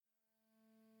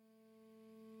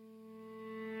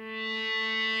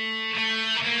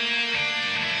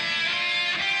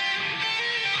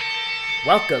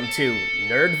Welcome to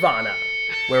Nerdvana,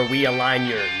 where we align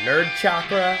your nerd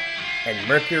chakra and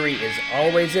Mercury is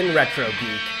always in Retro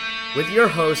Geek, with your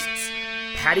hosts,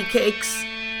 Patty Cakes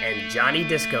and Johnny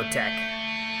Discotheque.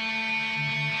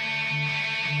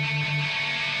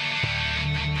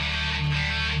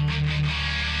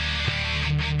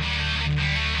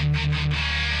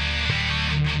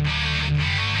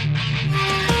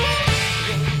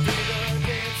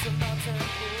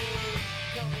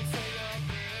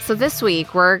 So this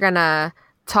week, we're going to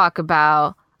talk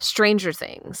about Stranger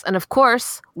Things. And of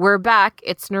course, we're back.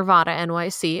 It's Nirvana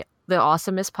NYC, the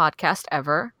awesomest podcast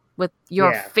ever, with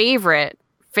your favorite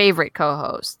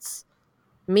co-hosts.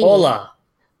 Me. Hola.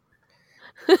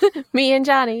 Me and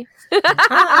Johnny.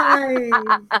 Hi.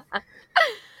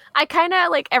 I kind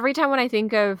of, like, every time when I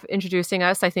think of introducing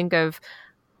us, I think of,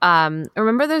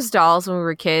 remember those dolls when we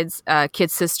were kids?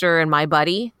 Kid Sister and My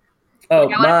Buddy? Oh,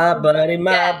 my buddy,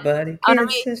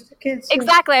 kid sister, kid sister.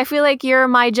 Exactly. I feel like you're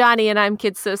my Johnny and I'm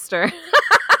Kid Sister.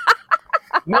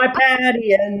 My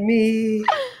Patty and me.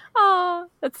 Oh,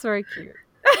 that's very cute.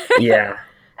 Yeah.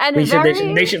 And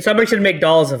somebody should make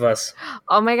dolls of us.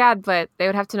 Oh my god, but they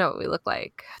would have to know what we look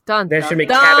like. They should make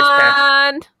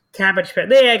Cabbage Patch.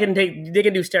 They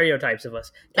can do stereotypes of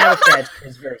us. Cabbage Patch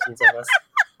is versions of us.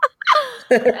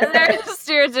 And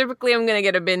stereotypically, I'm gonna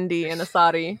get a bindi and a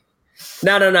sari.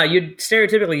 No.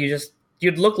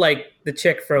 You'd look like the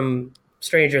chick from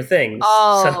Stranger Things.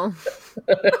 Oh.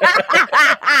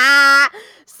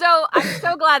 So I'm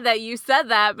so glad that you said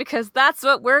that, because that's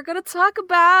what we're going to talk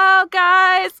about,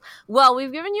 guys. Well,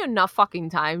 we've given you enough fucking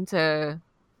time to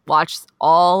watch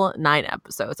all 9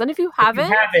 episodes. And if you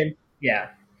haven't, yeah.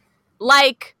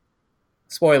 Like,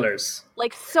 spoilers.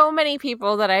 Like so many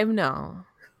people that I know.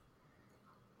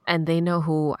 And they know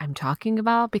who I'm talking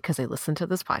about because they listen to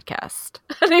this podcast.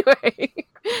 Anyway.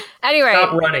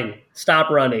 Stop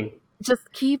running.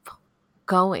 Just keep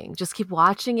going. Just keep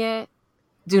watching it.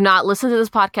 Do not listen to this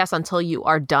podcast until you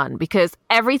are done, because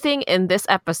everything in this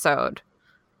episode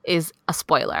is a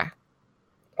spoiler.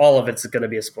 All of it's going to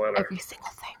be a spoiler. Every single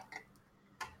thing.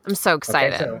 I'm so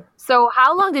excited. Okay, so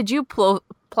how long did you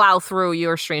plow through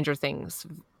your Stranger Things?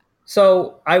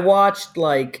 So I watched,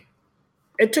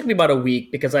 it took me about a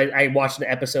week, because I watched an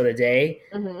episode a day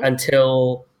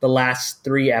until the last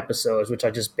 3 episodes, which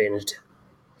I just binged.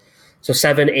 So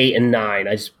 7, 8, and 9.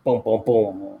 I just boom, boom,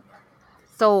 boom.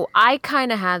 So I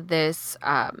kind of had this,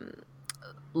 my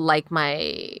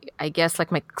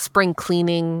spring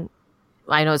cleaning.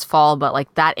 I know it's fall, but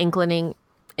like that inclining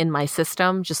in my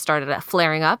system just started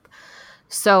flaring up.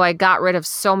 So I got rid of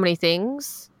so many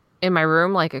things in my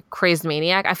room, like a crazed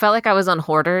maniac. I felt like I was on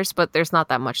Hoarders, but there's not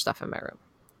that much stuff in my room.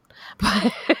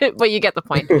 But you get the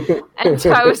point. And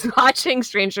so I was watching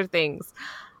Stranger Things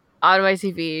on my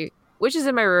TV, which is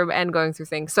in my room, and going through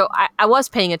things. So I was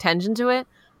paying attention to it,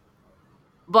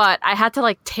 but I had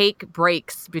to take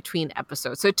breaks between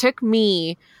episodes. So it took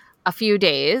me a few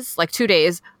days, 2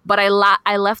 days, but I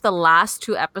left the last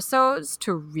 2 episodes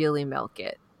to really milk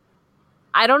it.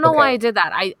 I don't know why I did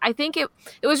that. I think it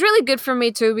was really good for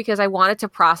me too, because I wanted to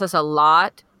process a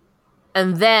lot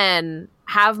and then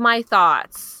have my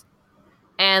thoughts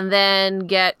and then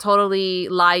get totally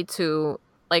lied to,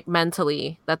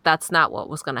 mentally, that's not what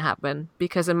was going to happen,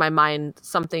 because in my mind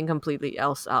something completely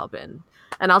else happened.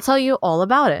 And I'll tell you all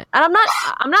about it. And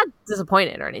I'm not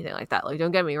disappointed or anything like that.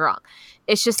 Don't get me wrong.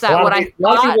 It's just that a lot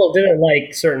of people didn't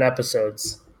like certain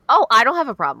episodes. Oh, I don't have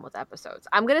a problem with episodes.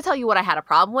 I'm going to tell you what I had a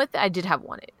problem with. I did have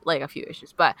a few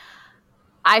issues, but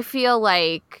I feel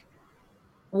like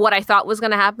what I thought was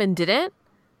going to happen didn't.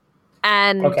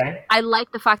 And I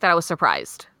like the fact that I was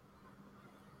surprised.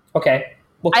 Okay.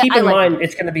 Well, keep in mind,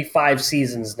 it's going to be 5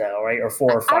 seasons now, right? Or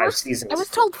 4 or 5 seasons. I was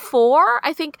told 4,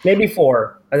 I think. Maybe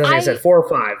 4. I said 4 or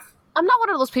 5. I'm not one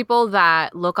of those people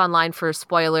that look online for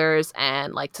spoilers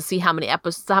and to see how many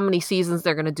episodes, how many seasons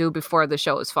they're going to do before the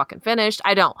show is fucking finished.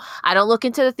 I don't look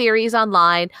into the theories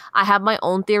online. I have my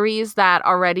own theories that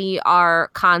already are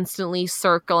constantly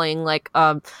circling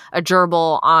a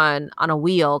gerbil on a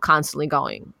wheel, constantly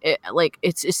going.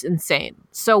 It's just insane.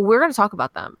 So we're going to talk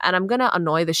about them, and I'm going to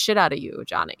annoy the shit out of you,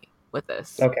 Johnny, with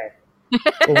this. Okay.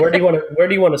 Well, where do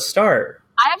you want to start?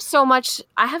 I have so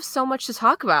much to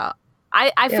talk about.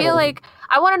 I feel like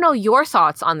I want to know your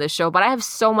thoughts on this show, but I have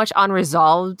so much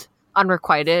unresolved,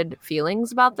 unrequited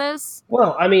feelings about this.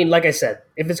 Well, I mean, like I said,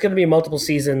 if it's going to be multiple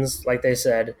seasons, like they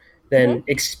said, then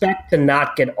expect to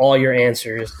not get all your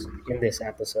answers in this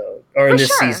episode or in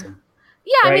this season.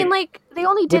 Yeah, right? I mean, they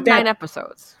only did 9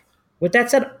 episodes. With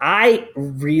that said, I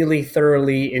really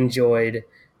thoroughly enjoyed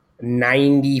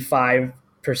 95%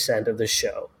 of the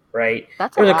show, right?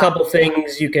 There's a couple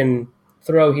things you can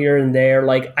throw here and there.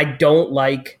 Like, I don't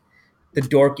like the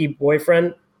dorky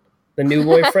boyfriend, the new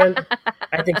boyfriend.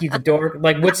 I think he's a dork.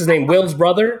 Like, what's his name? Will's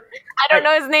brother? I don't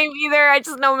know his name either. I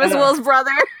just know him as Will's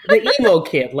brother. The emo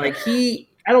kid. Like, I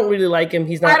don't really like him.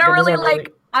 He's not. I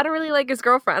don't really like his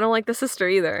girlfriend. I don't like the sister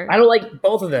either. I don't like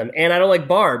both of them, and I don't like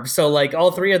Barb. So, like,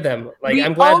 all three of them. Like,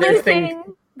 I'm glad there's things.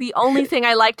 The only thing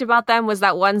I liked about them was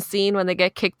that one scene when they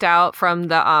get kicked out from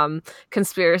the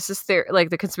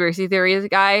conspiracy theory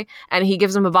guy, and he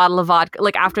gives them a bottle of vodka,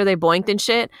 like after they boinked and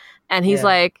shit, and he's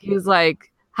like,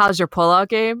 "How's your pullout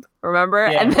game?" Remember?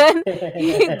 Yeah. And then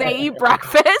they eat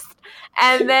breakfast,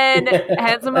 and then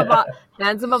hands him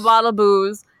a bottle of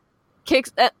booze.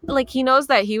 Kicks like he knows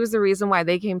that he was the reason why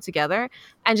they came together,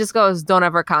 and just goes, "Don't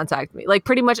ever contact me." Like,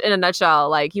 pretty much in a nutshell,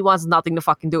 like, he wants nothing to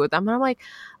fucking do with them. And I'm like,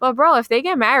 well, bro, if they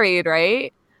get married,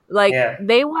 right, like,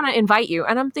 they want to invite you.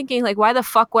 And I'm thinking, like, why the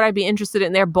fuck would I be interested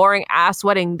in their boring ass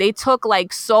wedding? They took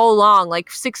like so long, like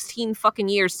 16 fucking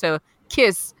years to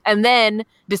kiss, and then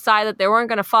decide that they weren't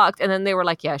gonna fuck, and then they were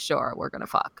like, yeah, sure, we're gonna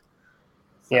fuck.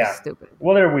 So stupid.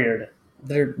 Well, they're weird.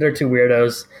 They're two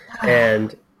weirdos.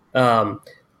 And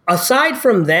aside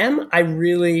from them, I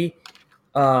really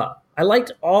I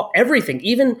liked everything.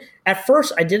 Even at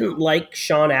first, I didn't like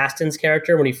Sean Astin's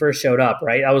character when he first showed up.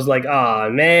 Right, I was like, "Oh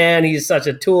man, he's such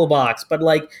a toolbox." But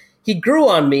like, he grew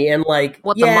on me, and like,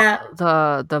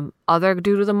 the other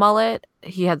dude with the mullet,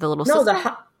 he had the little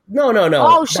sister. No.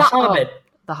 Oh, the Hobbit.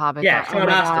 The Hobbit. Yeah, Sean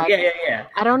Astin. Yeah.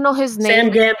 I don't know his Sam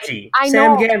name. Gamgee. I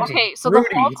know. Okay, so Rudy.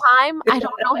 The whole time I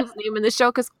don't know his name in the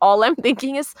show because all I'm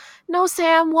thinking is, no,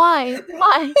 Sam, why? Like,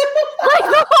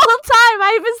 the whole time.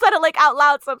 I even said it like out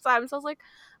loud sometimes. I was like,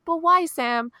 but why,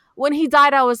 Sam? When he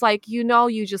died, I was like, you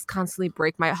just constantly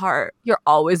break my heart. You're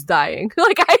always dying.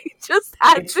 Like, I just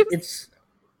had to.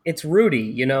 It's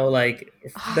Rudy, like,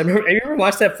 have you ever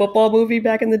watched that football movie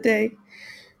back in the day?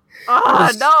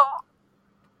 No.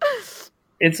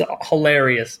 It's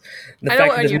hilarious. I know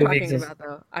what you're talking about,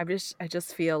 though. I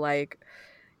just feel like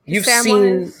you've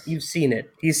seen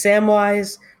it. He's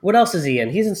Samwise. What else is he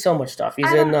in? He's in so much stuff.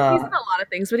 He's in a lot of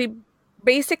things, but he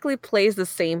basically plays the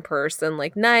same person.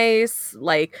 Like, nice,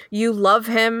 like, you love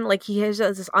him, like, he has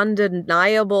this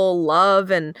undeniable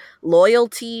love and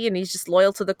loyalty, and he's just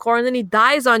loyal to the core, and then he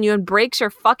dies on you and breaks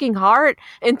your fucking heart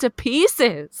into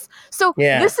pieces.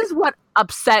 This is what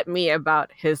upset me about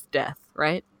his death,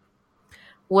 right?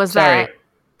 Sorry,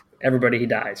 everybody, he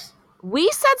dies.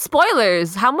 We said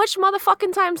spoilers. How much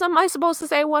motherfucking times am I supposed to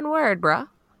say one word, bruh?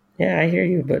 Yeah, I hear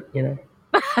you, but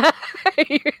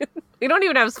We don't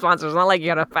even have sponsors. Not like you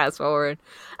gotta fast forward.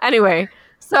 Anyway,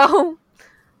 so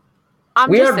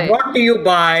we are brought to you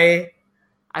by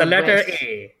the letter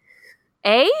A.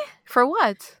 A? For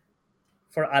what?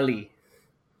 For Ali.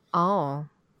 Oh.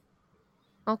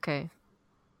 Okay.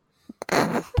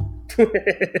 I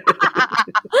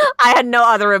had no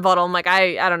other rebuttal. I'm like,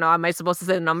 I don't know. Am I supposed to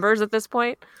say numbers at this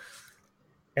point?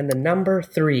 And the number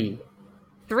 3.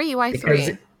 3? Why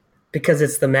 3? Because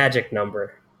it's the magic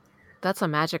number. That's a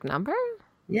magic number?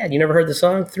 Yeah, you never heard the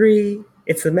song 3?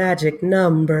 It's the magic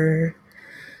number.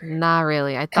 Not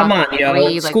really. I thought Come on,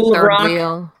 yo. School of Rock.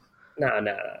 Wheel.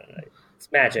 No.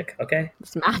 It's magic, okay?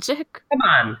 It's magic? Come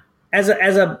on. As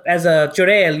a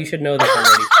chorel, you should know that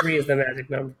already. 3 is the magic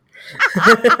number.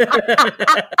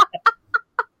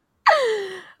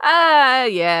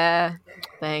 Yeah.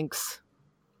 Thanks.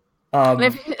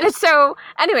 So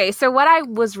what I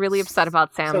was really upset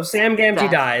about Sam. So Sam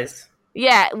Gamgee dies.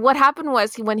 Yeah, what happened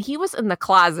was when he was in the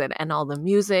closet and all the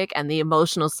music and the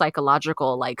emotional,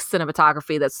 psychological, like,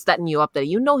 cinematography that's setting you up that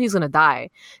he's gonna die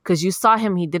because you saw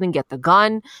him, he didn't get the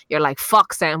gun. You're like,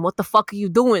 fuck, Sam, what the fuck are you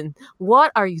doing?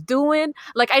 What are you doing?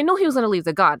 Like, I knew he was gonna leave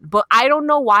the gun, but I don't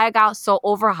know why I got so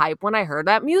overhyped when I heard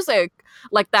that music,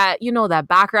 like that, that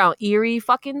background eerie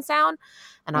fucking sound,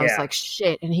 and I was like,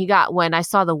 shit. And when I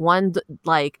saw the one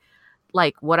like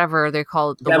whatever they're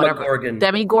called,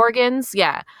 Demogorgons.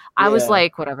 Yeah. I was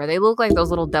like, whatever. They look like those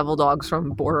little devil dogs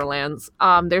from Borderlands.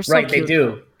 They're so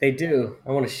cute. They do.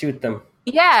 I want to shoot them.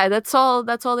 Yeah, that's all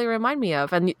they remind me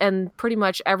of. And pretty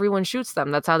much everyone shoots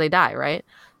them. That's how they die, right?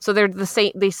 So they're the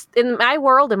same. In my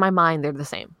world, in my mind, they're the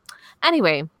same.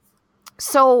 Anyway,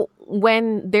 so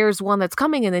when there's one that's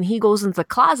coming and then he goes into the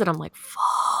closet, I'm like,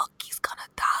 fuck, he's gonna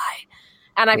die.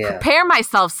 And I prepare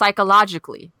myself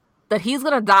psychologically that he's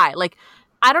gonna die. Like,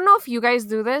 I don't know if you guys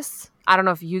do this. I don't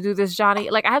know if you do this, Johnny.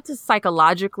 Like, I have to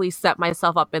psychologically set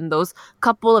myself up in those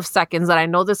couple of seconds that I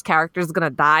know this character is gonna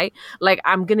die. Like,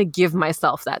 I'm gonna give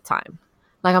myself that time.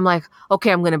 Like, I'm like,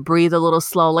 okay, I'm gonna breathe a little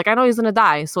slow. Like, I know he's gonna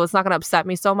die, so it's not gonna upset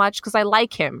me so much because I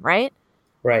like him, right?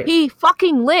 Right. He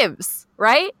fucking lives,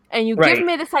 right? And you give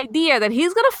me this idea that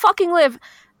he's gonna fucking live.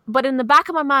 but in the back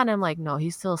of my mind, I'm like, no,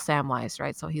 he's still Samwise,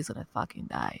 right? So he's gonna fucking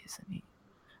die, isn't he?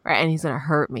 Right? And he's gonna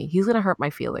hurt me. He's gonna hurt my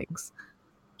feelings.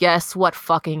 Guess what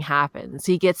fucking happens?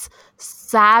 He gets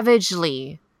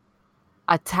savagely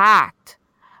attacked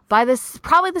by this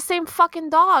probably the same fucking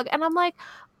dog. And I'm like,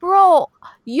 bro,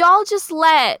 y'all just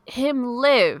let him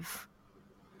live.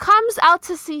 Comes out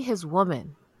to see his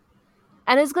woman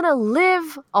and is gonna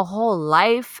live a whole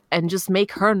life and just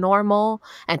make her normal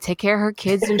and take care of her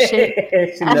kids and shit.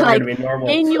 She's And never like, gonna be normal.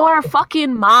 in your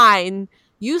fucking mind,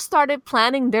 you started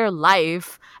planning their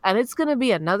life and it's gonna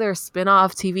be another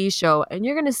spin-off TV show and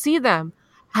you're gonna see them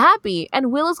happy.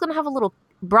 And Will is gonna have a little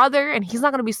brother and he's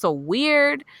not gonna be so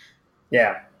weird.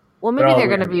 Yeah. Well, maybe they're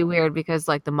gonna be weird because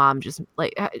like the mom just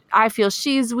like, I feel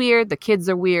she's weird. The kids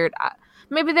are weird.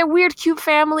 Maybe they're weird, cute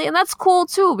family, and that's cool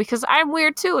too because I'm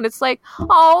weird too. And it's like,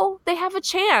 oh, they have a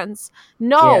chance.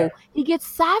 No, he gets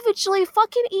savagely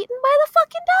fucking eaten by the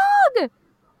fucking dog.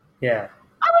 Yeah.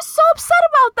 I was so upset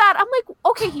about that. I'm like,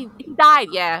 okay, he died,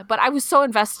 yeah, but I was so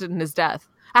invested in his death.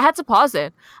 I had to pause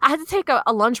it. I had to take a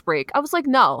lunch break. I was like,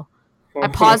 no. I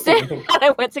paused it and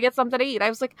I went to get something to eat. I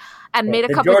was like, and made a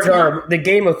cup of tea. The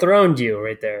Game of Thrones you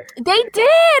right there. They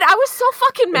did. I was so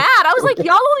fucking mad. I was like,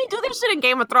 y'all only do this shit in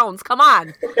Game of Thrones. Come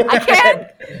on. I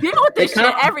can't deal with this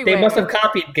shit everywhere. They must have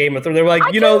copied Game of Thrones. They were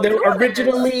like, they're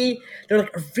originally we're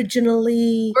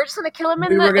just going to kill him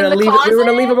in the closet. We were going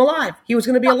to leave him alive. He was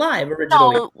going to be alive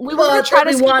originally. No, we were going to try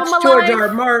to keep him alive. George R.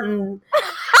 R. Martin.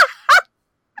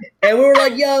 And we were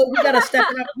like, yo, we gotta step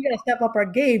up. We gotta step up our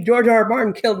game. George R. R.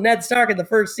 Martin killed Ned Stark in the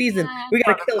first season. We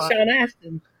gotta kill Sean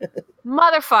Astin.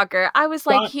 Motherfucker. I was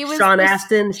like, Sean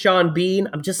Astin, Sean Bean.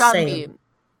 I'm just saying.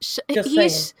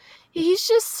 He's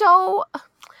just so.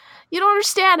 You don't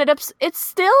understand. It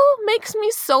still makes me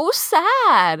so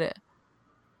sad.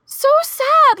 So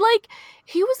sad. Like,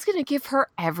 he was gonna give her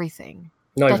everything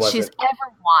that she's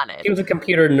ever wanted. He was a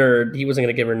computer nerd. He wasn't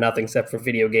gonna give her nothing except for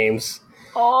video games.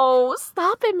 Oh,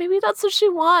 stop it. Maybe that's what she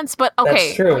wants. But okay.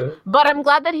 That's true. But I'm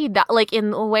glad that he died. Like,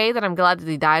 in a way that I'm glad that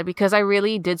he died because I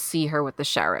really did see her with the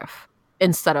sheriff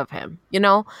instead of him, you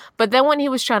know? But then when he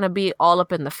was trying to be all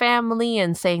up in the family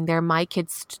and saying they're my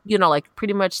kids, you know, like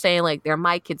pretty much saying like they're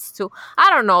my kids too. I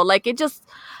don't know. Like, it just,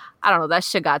 I don't know. That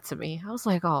shit got to me. I was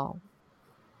like, oh.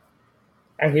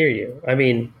 I hear you. I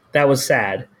mean, that was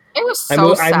sad. It was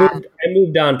so sad. I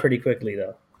moved on pretty quickly,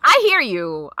 though. I hear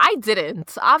you. I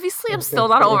didn't. Obviously, I'm still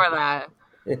not over that.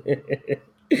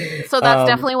 So that's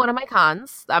definitely one of my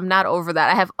cons. I'm not over that.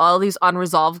 I have all these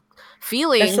unresolved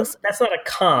feelings. That's not a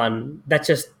con. That's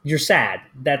just you're sad.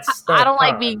 I don't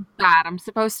like being sad. I'm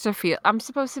supposed to be a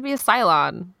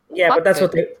Cylon. Yeah, Fuck but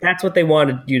that's what they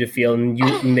wanted you to feel, and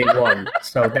they won.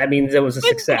 So that means it was a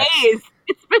success.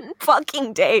 It's been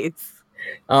fucking days.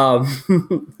 But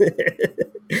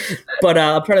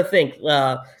I'm trying to think.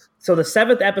 So the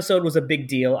 7th episode was a big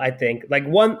deal, I think. Like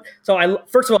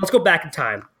first of all, let's go back in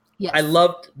time. Yes. I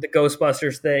loved the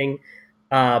Ghostbusters thing.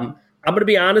 I'm going to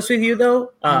be honest with you,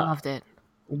 though. I loved it.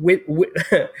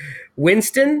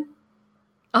 Winston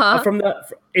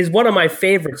is one of my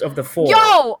favorites of the 4.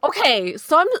 Yo, okay.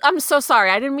 So I'm so sorry.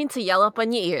 I didn't mean to yell up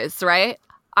on your ears, right?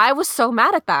 I was so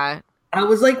mad at that. I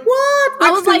was like, what?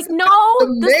 I was like, no,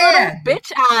 this little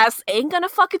bitch ass ain't gonna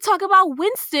fucking talk about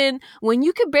Winston when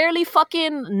you can barely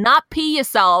fucking not pee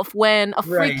yourself when a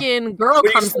freaking girl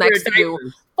comes next to you.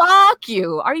 Fuck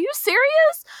you. Are you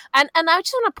serious? And I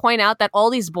just want to point out that all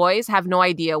these boys have no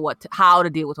idea how to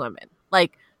deal with women.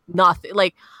 Like, nothing.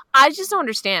 Like, I just don't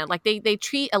understand. Like, they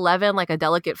treat Eleven like a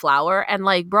delicate flower, and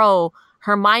like, bro,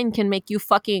 her mind can make you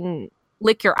fucking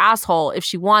lick your asshole if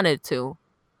she wanted to.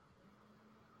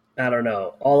 I don't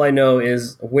know. All I know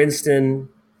is Winston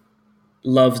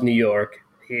loves New York.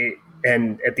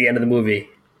 And at the end of the movie.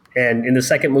 And in the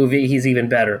second movie, he's even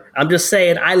better. I'm just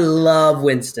saying, I love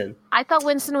Winston. I thought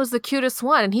Winston was the cutest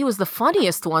one, and he was the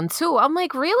funniest one, too. I'm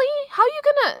like, really? How are you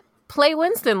going to play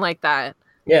Winston like that?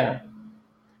 Yeah.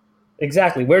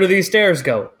 Exactly. Where do these stairs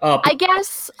go? Up. I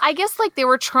guess like, they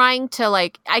were trying to,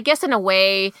 like, I guess in a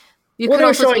way... They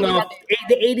were showing off.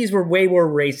 The 80s were way more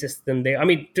racist than they... I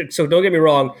mean, so don't get me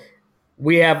wrong.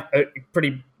 We have a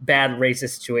pretty bad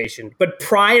racist situation. But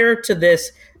prior to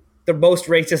this, the most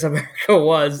racist America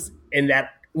was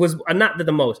not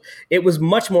the most. It was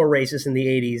much more racist in the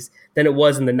 80s than it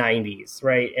was in the 90s,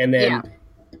 right? And then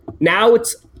now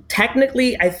it's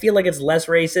technically, I feel like it's less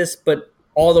racist, but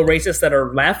all the racists that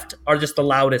are left are just the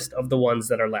loudest of the ones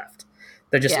that are left.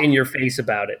 They're just in your face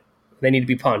about it. They need to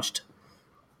be punched.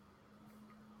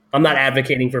 I'm not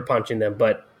advocating for punching them,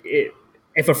 but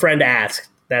if a friend asked,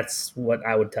 that's what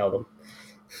I would tell them.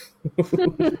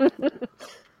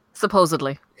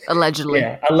 Supposedly. Allegedly.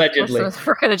 Yeah, allegedly.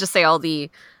 We're going to just say all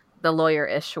the the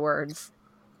lawyer-ish words.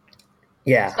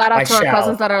 Yeah, Shout out to our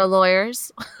cousins that are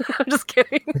lawyers. I'm just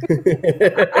kidding.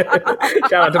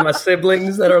 Shout out to my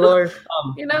siblings that are lawyers.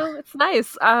 It's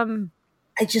nice.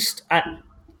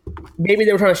 Maybe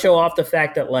they were trying to show off the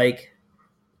fact that, like,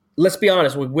 let's be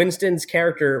honest, Winston's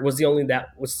character was the only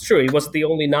that was true. He wasn't the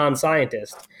only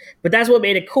non-scientist, but that's what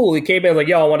made it cool. He came in like,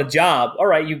 "Yo, I want a job. All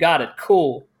right, you got it.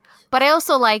 Cool." But I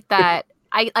also like that.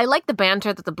 I like the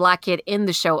banter that the black kid in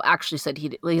the show actually said.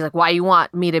 He's like, "Why you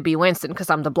want me to be Winston? Because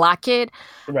I'm the black kid."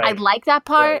 Right. I like that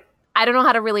part. Right. I don't know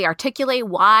how to really articulate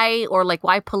why, or like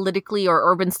why politically or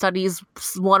urban studies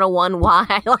 101 why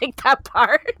I like that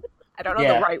part. I don't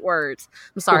know the right words.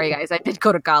 I'm sorry, guys. I did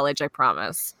go to college. I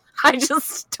promise. I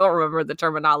just don't remember the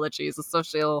terminologies, the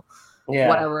social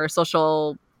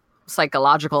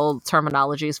psychological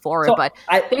terminologies for it, but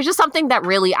there's just something that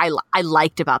really I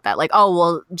liked about that. Like, oh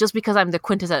well, just because I'm the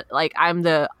quintessence, like I'm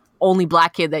the only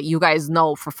black kid that you guys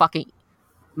know for fucking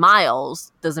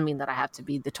miles, doesn't mean that I have to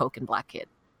be the token black kid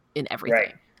in everything.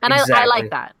 Right. And exactly. I like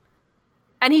that.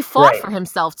 And he fought for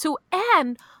himself too.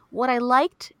 And what I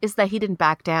liked is that he didn't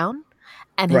back down,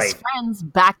 and his friends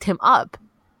backed him up.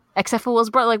 Except for Will's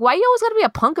brother. Like, why you always gotta be a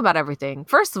punk about everything?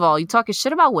 First of all, you talking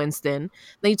shit about Winston.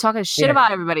 Then you talking shit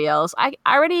about everybody else. I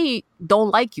already don't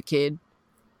like you, kid.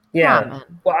 Yeah.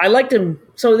 Well, I liked him.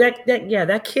 So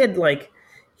that kid, like,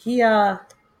 he was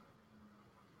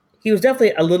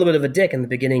definitely a little bit of a dick in the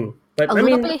beginning. But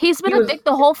he's been a dick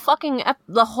the whole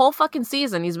fucking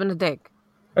season. He's been a dick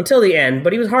until the end.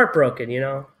 But he was heartbroken, you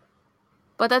know.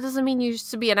 But that doesn't mean you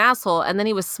should be an asshole. And then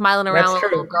he was smiling around with a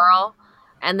little girl.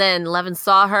 And then Levin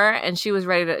saw her, and she was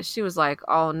ready to. She was like,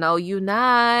 "Oh no, you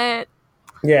not."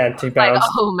 Yeah, and she bounced.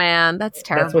 Like, oh man, that's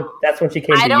terrible. That's when she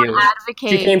came to you. I don't advocate.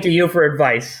 She came to you for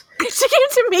advice. She came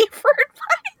to me for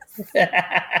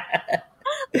advice.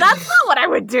 That's not what I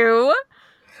would do.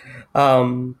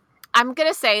 I'm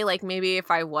gonna say, like, maybe if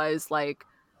I was like,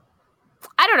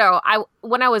 I don't know,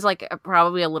 when I was like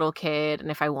probably a little kid,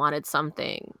 and if I wanted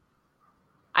something.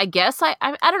 I guess I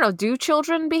don't know. Do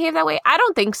children behave that way? I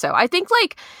don't think so. I think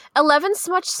like 11's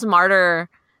much smarter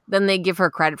than they give her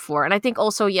credit for, and I think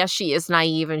also yes, she is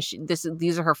naive, and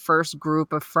these are her first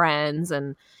group of friends,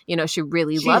 and she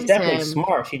really loves him. She's definitely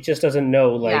smart. She just doesn't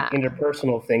know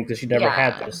interpersonal things because she never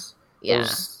had this. Yeah,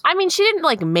 I mean, she didn't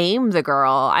like maim the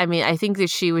girl. I mean, I think that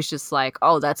she was just like,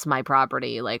 oh, that's my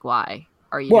property. Like, why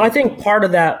are you? Well, I think part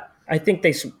of that. I think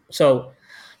I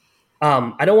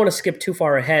don't want to skip too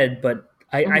far ahead, but.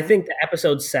 I think the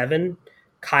episode 7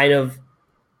 kind of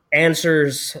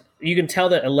answers. You can tell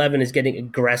that 11 is getting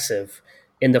aggressive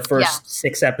in the first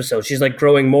 6 episodes. She's like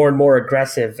growing more and more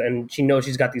aggressive, and she knows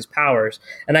she's got these powers.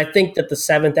 And I think that the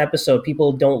 7th episode,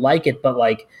 people don't like it, but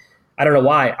like, I don't know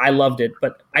why. I loved it,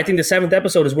 but I think the 7th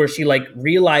episode is where she like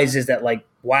realizes that like,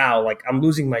 wow, like I'm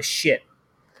losing my shit.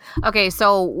 Okay,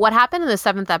 so what happened in the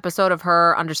 7th episode of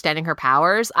her understanding her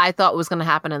powers, I thought was going to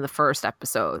happen in the first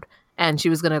episode. And she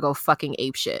was going to go fucking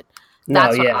apeshit.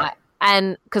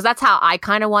 And because that's how I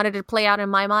kind of wanted it to play out in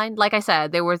my mind. Like I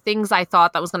said, there were things I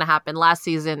thought that was going to happen last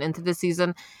season into this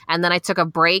season. And then I took a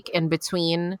break in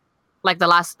between the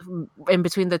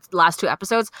last 2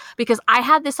 episodes. Because I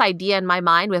had this idea in my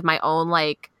mind with my own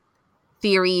like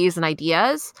theories and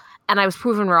ideas. And I was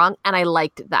proven wrong. And I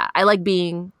liked that. I like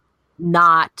being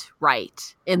not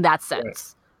right in that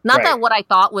sense. Right. Not that what I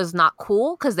thought was not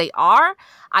cool, because they are.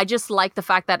 I just like the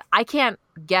fact that I can't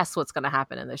guess what's going to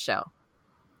happen in this show.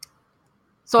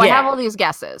 So I have all these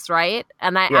guesses, right?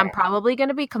 And I'm probably going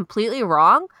to be completely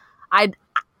wrong.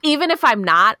 Even if I'm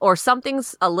not, or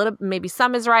something's a little, maybe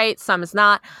some is right, some is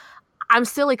not. I'm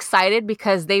still excited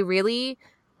because they really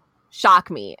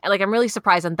shock me. Like, I'm really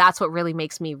surprised, and that's what really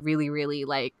makes me really, really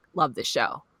like love this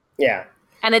show. Yeah.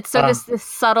 And it's so this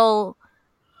subtle.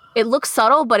 It looks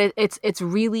subtle, but it's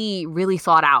really, really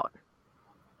thought out.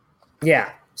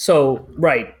 Yeah. So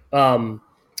there's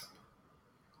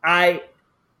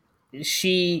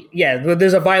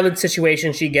a violent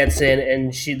situation she gets in,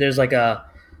 and there's like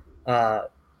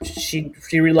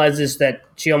she realizes that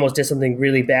she almost did something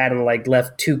really bad and like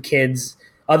left 2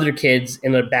 other kids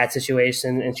in a bad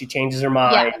situation, and she changes her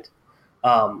mind.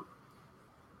 Yeah.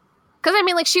 Because, I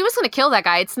mean, like, she was going to kill that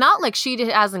guy. It's not like she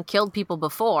hasn't killed people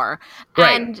before.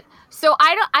 Right. And so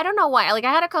I don't know why. Like,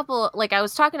 I had I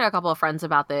was talking to a couple of friends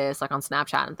about this, like, on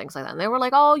Snapchat and things like that. And they were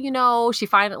like, oh, she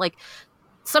finally, like,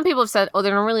 some people have said, they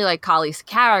don't really like Kali's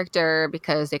character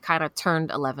because they kind of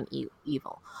turned 11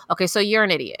 evil. Okay, so you're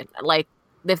an idiot. Like,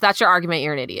 if that's your argument,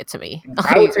 you're an idiot to me.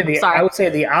 Okay, I would say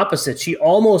the opposite. She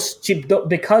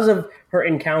because of her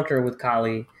encounter with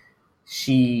Kali,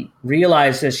 she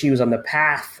realized that she was on the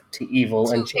path to evil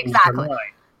and changed her mind.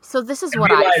 So this is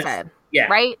what I said. Yeah.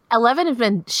 Right?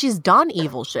 11 she's done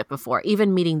evil shit before,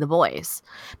 even meeting the boys,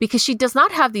 because she does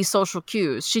not have these social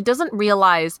cues. She doesn't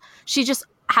realize, she just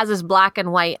has this black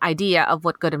and white idea of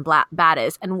what good and bad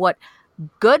is. And what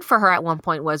good for her at one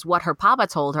point was what her papa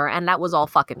told her, and that was all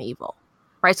fucking evil.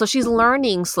 Right? So she's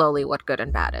learning slowly what good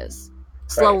and bad is.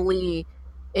 Slowly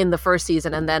in the first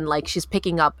season, and then like she's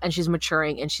picking up and she's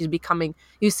maturing and she's becoming,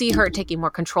 you see her taking more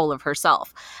control of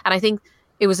herself. And I think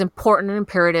it was important and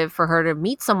imperative for her to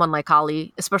meet someone like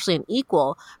Kali, especially an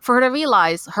equal, for her to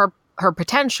realize her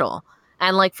potential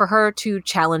and like for her to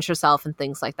challenge herself and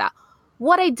things like that.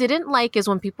 What I didn't like is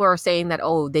when people are saying that,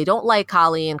 oh, they don't like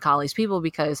Kali and Kali's people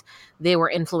because they were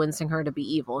influencing her to be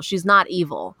evil. She's not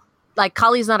evil. Like,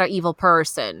 Kali's not an evil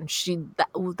person.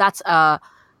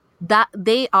 That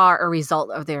they are a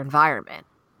result of their environment,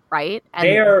 right? And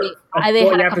they are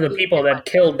going after the people that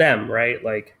killed them, right?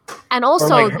 Like, and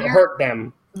also or like hurt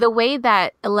them. The way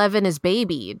that 11 is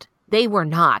babied, they were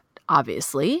not,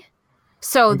 obviously.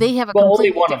 So they have a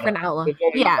completely different outlook.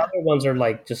 The other ones are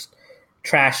like just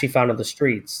trash she found in the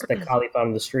streets, that Kali found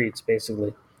in the streets,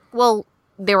 basically. Well,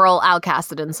 they were all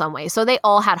outcasted in some way. So they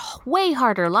all had way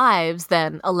harder lives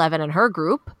than 11 and her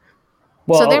group.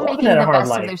 Well, so they're making the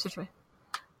best of their situation.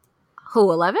 Who,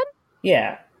 11?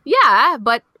 Yeah. Yeah,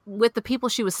 but with the people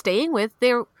she was staying with,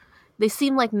 they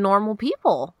seemed like normal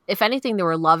people. If anything, they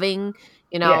were loving,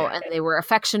 and they were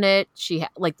affectionate.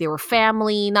 They were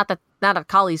family. Not that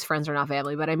Kali's friends are not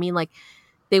family, but I mean, like,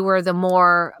 they were the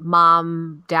more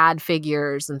mom, dad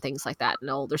figures and things like that, and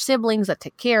older siblings that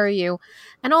take care of you,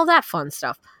 and all that fun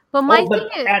stuff. But thing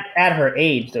is, at her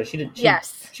age, though, she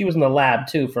was in the lab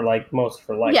too for like most of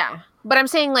her life. Yeah, but I'm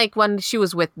saying like when she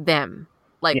was with them.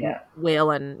 Will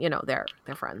and their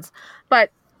friends, but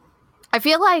I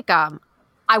feel like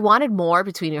I wanted more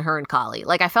between her and Kali.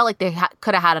 Like, I felt like they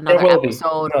could have had another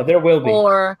episode. No, there will be.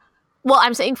 Or, well,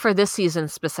 I'm saying for this season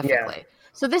specifically. Yeah.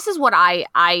 So this is what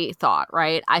I thought.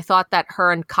 Right, I thought that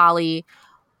her and Kali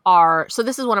are. So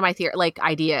this is one of my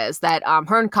ideas that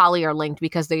her and Kali are linked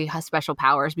because they have special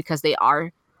powers, because they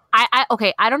are.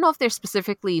 I don't know if they're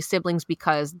specifically siblings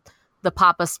because the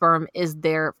papa sperm is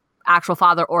their actual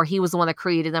father, or he was the one that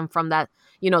created them from that,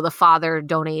 the father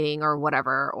donating or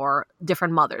whatever, or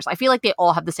different mothers. I feel like they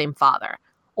all have the same father,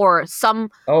 or some,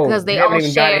 because they haven't all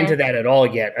even got into that at all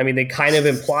yet. I mean, they kind of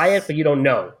imply it, but you don't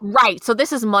know. Right. So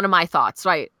this is one of my thoughts,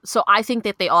 right? So I think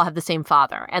that they all have the same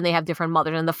father and they have different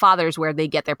mothers, and the father is where they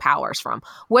get their powers from,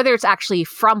 whether it's actually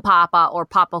from Papa or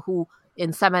Papa who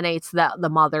inseminates the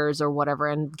mothers or whatever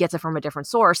and gets it from a different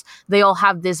source. They all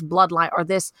have this bloodline or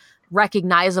this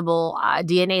recognizable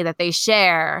DNA that they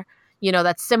share,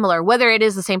 that's similar, whether it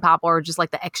is the same papa or just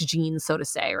like the X genes, so to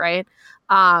say, right?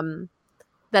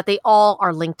 That they all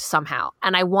are linked somehow.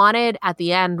 And I wanted at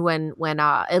the end when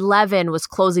 11 was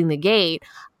closing the gate,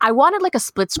 I wanted like a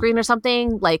split screen or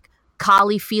something, like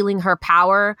Kali feeling her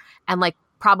power and like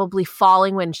probably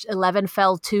falling when 11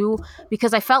 fell too,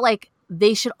 because I felt like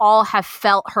they should all have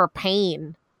felt her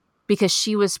pain because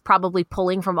she was probably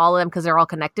pulling from all of them because they're all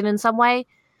connected in some way.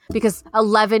 Because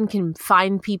 11 can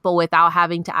find people without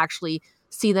having to actually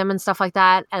see them and stuff like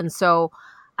that. And so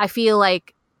I feel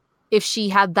like if she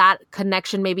had that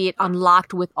connection, maybe it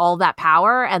unlocked with all that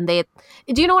power. And do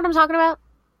you know what I'm talking about?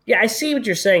 Yeah, I see what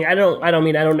you're saying. I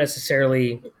don't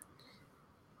necessarily.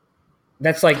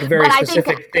 That's like a very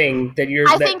specific thing that you're.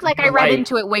 I think I read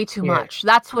into it way too much.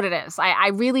 That's what it is. I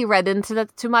really read into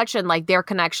that too much, and like their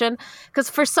connection, because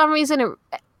for some reason,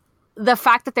 the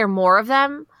fact that there are more of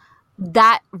them,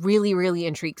 that really, really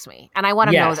intrigues me. And I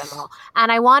want to know them all.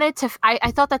 And I wanted to,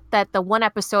 I thought that the one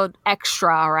episode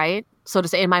extra, right, so to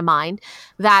say, in my mind,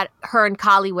 that her and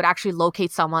Kali would actually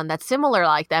locate someone that's similar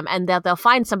like them, and that they'll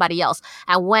find somebody else.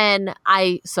 And when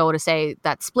so to say,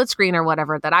 that split screen or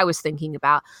whatever that I was thinking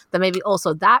about, that maybe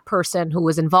also that person who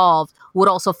was involved would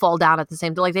also fall down at the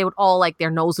same time. Like they would all like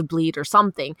their nose would bleed or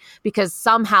something, because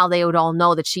somehow they would all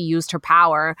know that she used her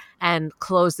power and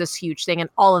closed this huge thing, and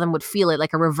all of them would feel it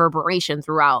like a reverberation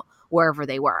throughout wherever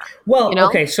they were. Well,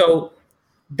 okay, so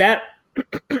that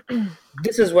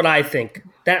this is what I think.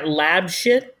 That lab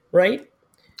shit, right?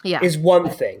 Yeah, is one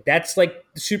thing. That's like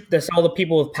that's all the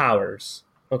people with powers.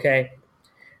 Okay,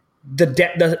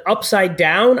 the upside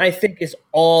down, I think, is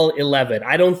all 11.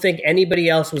 I don't think anybody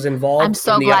else was involved. I'm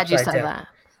so glad you said that.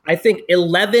 I think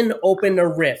 11 opened a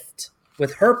rift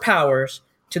with her powers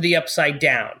to the upside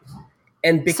down,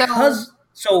 and because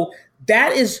so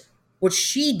that is what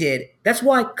she did. That's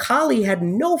why Kali had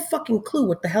no fucking clue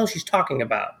what the hell she's talking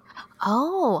about.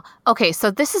 Oh, okay. So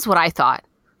this is what I thought.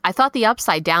 I thought the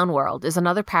Upside Down world is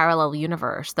another parallel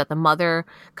universe that the mother,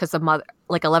 because the mother,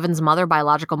 like Eleven's mother,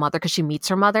 biological mother, because she meets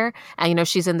her mother, and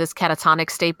she's in this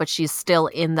catatonic state, but she's still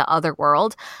in the other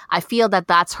world. I feel that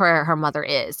that's where her mother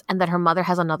is, and that her mother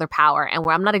has another power, and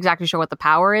where I'm not exactly sure what the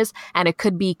power is, and it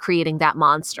could be creating that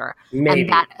monster, Maybe. and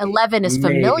that 11 is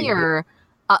familiar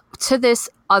to this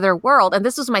other world. And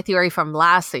this was my theory from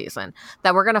last season,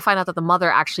 that we're going to find out that the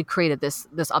mother actually created this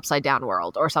upside down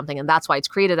world or something, and that's why it's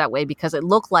created that way, because it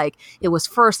looked like it was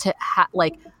first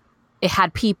like it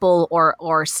had people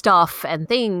or stuff and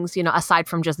things, aside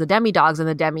from just the demi-dogs and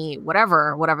the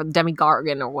whatever the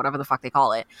demi-gargan or whatever the fuck they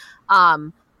call it,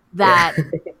 that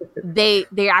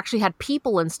they actually had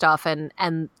people and stuff, and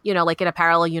like in a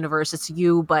parallel universe it's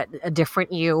you but a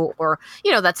different you, or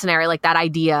that scenario, like that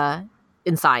idea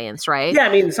in science, right? Yeah,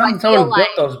 I mean, someone built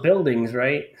those buildings,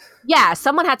 right? Yeah,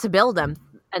 someone had to build them,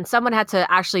 and someone had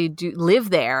to actually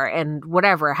live there and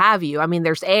whatever have you. I mean,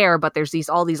 there's air, but there's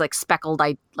all these like speckled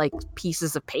like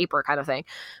pieces of paper kind of thing.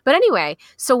 But anyway,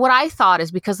 so what I thought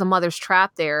is, because the mother's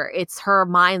trapped there, it's her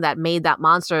mind that made that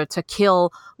monster to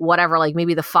kill whatever, like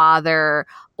maybe the father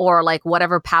or like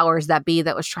whatever powers that be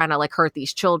that was trying to like hurt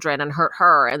these children and hurt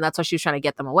her. And that's why she was trying to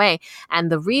get them away. And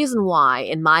the reason why,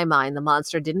 in my mind, the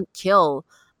monster didn't kill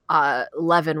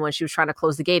 11 when she was trying to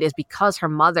close the gate is because her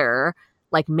mother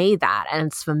like made that, and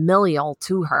it's familial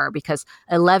to her, because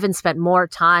 11 spent more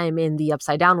time in the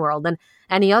upside down world than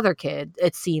any other kid.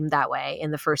 It seemed that way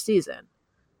in the first season.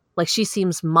 Like, she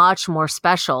seems much more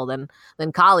special than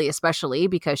Kali, especially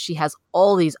because she has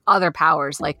all these other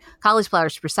powers. Like, Kali's power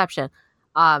is perception,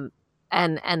 and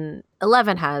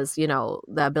 11 has the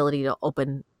ability to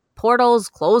open portals,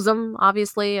 close them,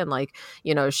 obviously, and like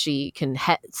she can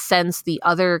sense the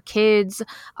other kids.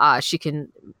 She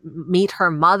can meet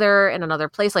her mother in another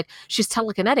place. Like, she's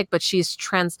telekinetic, but she's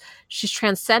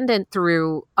transcendent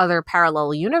through other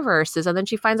parallel universes, and then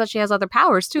she finds out she has other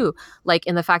powers too, like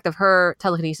in the fact of her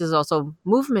telekinesis is also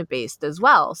movement based as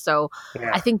well. So yeah.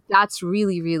 I think that's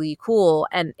really, really cool.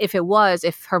 And if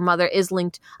her mother is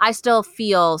linked, I still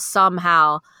feel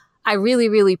somehow I really,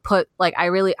 really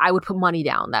I would put money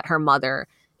down that her mother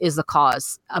is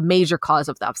a major cause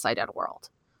of the upside down world.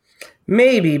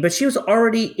 Maybe, but she was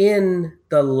already in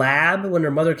the lab when her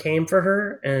mother came for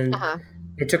her, and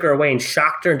they took her away and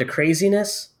shocked her into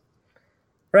craziness.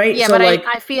 Right? Yeah, so but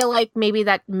I feel like maybe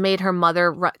that made her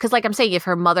mother, because like I'm saying, if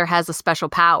her mother has a special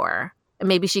power,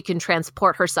 maybe she can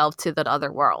transport herself to that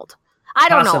other world. I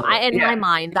don't know. In my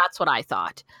mind, that's what I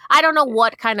thought. I don't know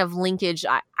what kind of linkage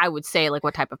I would say, like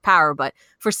what type of power, but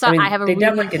for some, I have a they really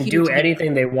definitely can do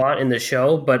anything they want in the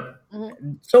show, but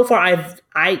so far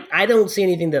I don't see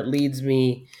anything that leads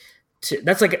me to.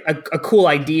 That's like a cool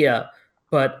idea,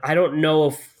 but I don't know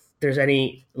if there's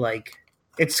any like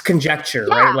it's conjecture,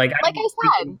 right? Like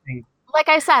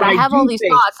I said, I have all these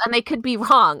thoughts, and they could be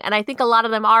wrong, and I think a lot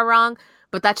of them are wrong,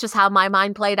 but that's just how my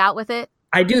mind played out with it.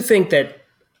 I do think that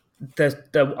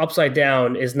the upside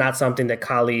down is not something that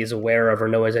Kali is aware of or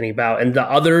knows anything about, and the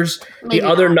others, maybe the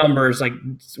other numbers, like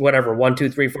whatever 1,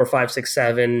 2, 3, 4, 5, 6,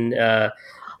 7.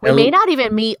 We may not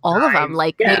even meet all of them.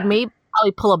 Like they may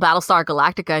probably pull a Battlestar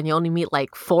Galactica, and you only meet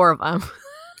like 4 of them.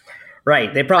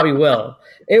 Right, they probably will.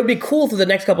 It would be cool for the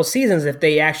next couple seasons if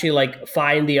they actually like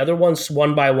find the other ones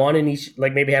one by one, and each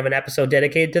like maybe have an episode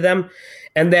dedicated to them.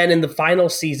 And then in the final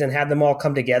season, have them all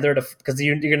come together because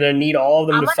you're going to need all of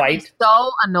them to fight. Be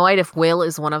so annoyed if Will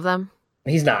is one of them.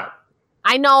 He's not.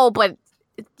 I know, but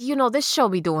this show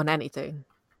be doing anything.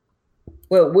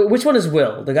 Well, which one is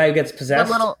Will? The guy who gets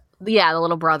possessed? The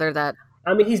little brother that.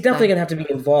 I mean, he's definitely going to have to be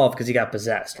involved because he got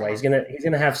possessed, right? He's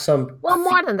gonna have some. Well,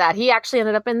 more than that, he actually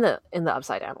ended up in the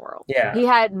upside down world. Yeah, he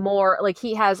had more. Like,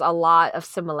 he has a lot of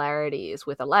similarities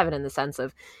with 11 in the sense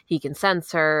of he can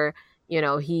sense her.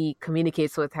 He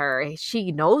communicates with her.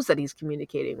 She knows that he's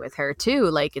communicating with her too.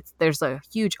 Like, there's a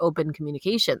huge open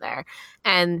communication there.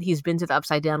 And he's been to the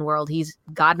upside down world.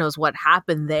 God knows what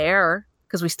happened there,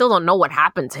 because we still don't know what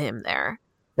happened to him there.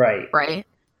 Right.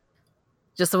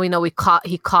 Just so we know, he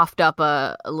coughed up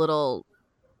a little,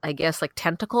 I guess, like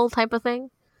tentacle type of thing.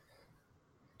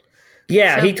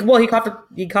 Yeah, he coughed.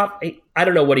 I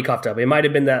don't know what he coughed up. It might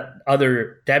have been that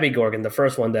other Demogorgon, the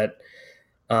first one that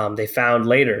they found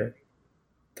later.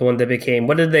 The one that became,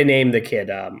 what did they name the kid?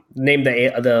 Name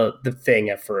the thing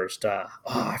at first.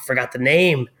 I forgot the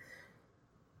name.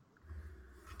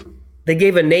 They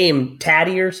gave a name,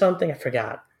 Taddy or something. I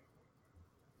forgot.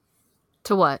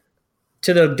 To what?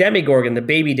 To the Demogorgon, the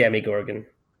baby Demogorgon.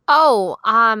 Oh,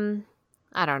 I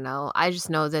don't know. I just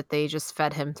know that they just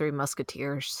fed him 3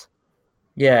 musketeers.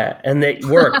 Yeah, and they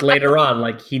worked later on.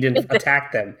 Like, he didn't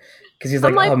attack them because he's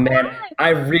like, oh man,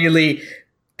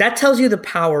 that tells you the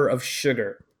power of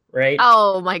sugar, right?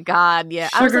 Oh my God, yeah.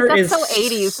 Sugar I was like,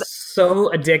 that's is so 80s. so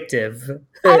addictive.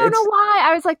 I don't know why.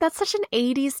 I was like, that's such an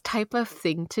 80s type of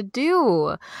thing to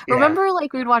do. Yeah. Remember,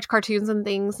 like, we'd watch cartoons and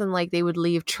things, and like they would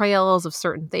leave trails of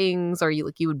certain things, or you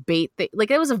would bait.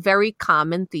 Like, it was a very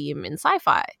common theme in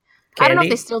sci-fi. I don't know if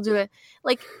they still do it.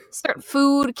 Like, certain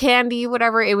food, candy,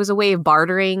 whatever. It was a way of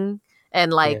bartering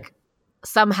and like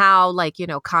somehow, like,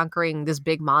 conquering this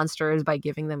big monsters by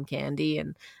giving them candy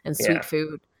and sweet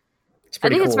food. I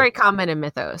think it's very common in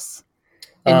mythos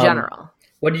in general.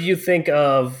 What did you think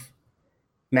of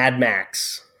Mad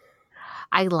Max?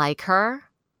 I like her.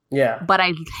 Yeah. But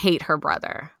I hate her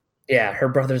brother. Yeah, her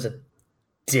brother's a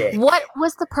dick. What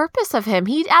was the purpose of him?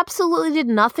 He absolutely did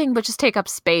nothing but just take up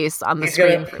space on the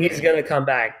screen. He's going to come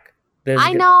back.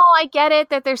 I know, I get it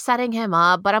that they're setting him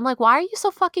up, but I'm like, why are you so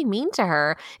fucking mean to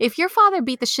her? If your father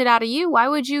beat the shit out of you, why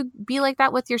would you be like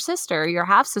that with your sister, your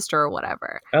half-sister or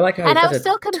whatever? I like how he's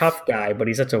such a tough guy, but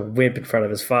he's such a wimp in front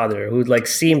of his father, who like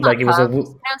seemed like he was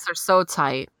His pants are so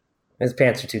tight. His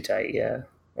pants are too tight, yeah.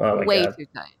 Oh my Way God. too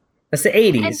tight. That's the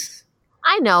 80s. And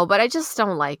I know, but I just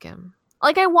don't like him.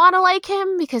 Like, I want to like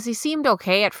him because he seemed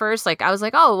okay at first. Like, I was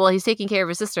like, oh, well, he's taking care of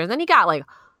his sister. And then he got, like,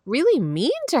 really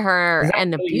mean to her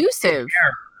and abusive.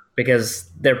 Because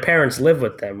their parents live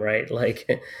with them, right? Like,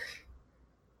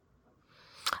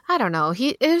 I don't know.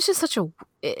 It was just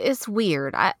it's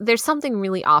weird. There's something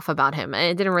really off about him,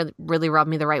 and it didn't really rub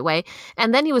me the right way.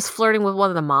 And then he was flirting with one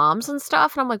of the moms and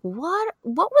stuff, and I'm like, what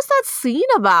was that scene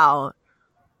about?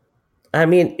 I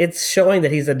mean, it's showing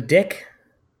that he's a dick.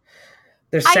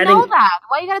 I know that.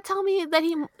 Why you gotta tell me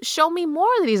that show me more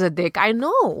that he's a dick? I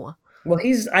know. Well,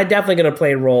 I definitely gonna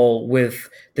play a role with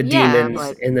the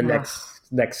demons in the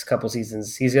next couple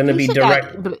seasons. He's gonna be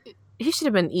direct. He should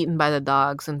have been eaten by the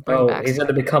dogs and brought back. He's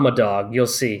gonna become a dog. You'll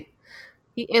see.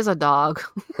 He is a dog.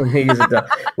 He's a dog.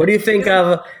 What do you think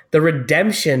of the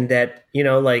redemption that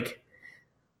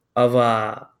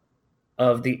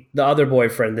of the other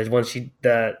boyfriend, that when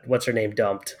what's her name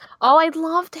dumped? Oh, I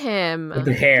loved him. With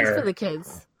the hair. Just for the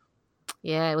kids.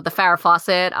 Yeah, with the Farrah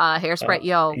Fawcett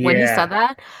hairspray. When he said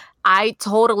that, I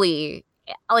totally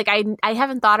I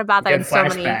haven't thought about that in so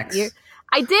many years.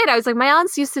 I did. I was like, my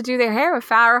aunts used to do their hair with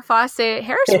Farrah Fawcett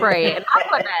hairspray and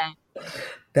Aquanet.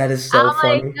 That is so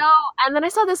funny. Like, no. And then I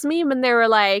saw this meme, and they were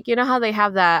like, you know how they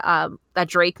have that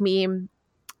Drake meme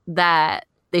that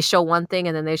they show one thing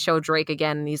and then they show Drake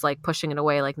again, and he's like pushing it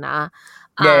away, like, nah.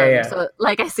 Yeah. So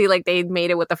like, I see like they made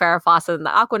it with the Farrah Fawcett and the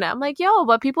Aquanet. I'm like, yo,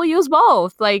 but people use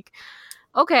both. Like,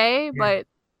 okay, but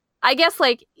I guess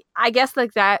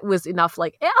that was enough.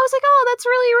 Like, I was like, oh, that's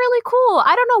really, really cool.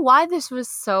 I don't know why this was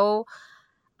so.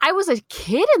 I was a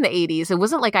kid in the 80s. It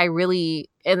wasn't like I really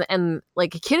and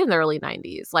like a kid in the early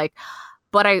 90s. Like,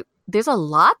 but there's a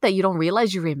lot that you don't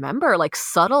realize you remember, like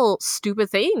subtle, stupid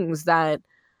things that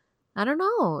I don't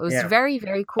know. It was very,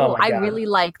 very cool. I really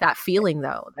like that feeling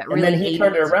though. And then he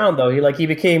turned it around though. He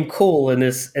became cool in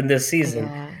this season.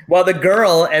 Yeah. While the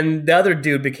girl and the other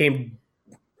dude became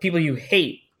people you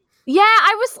hate. Yeah,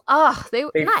 I was. They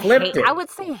flipped it. I would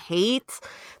say hate.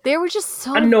 They were just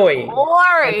so annoying.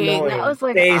 Boring. I was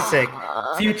like basic.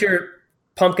 Future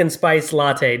pumpkin spice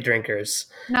latte drinkers.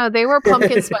 No, they were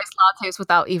pumpkin spice lattes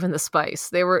without even the spice.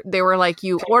 They were like,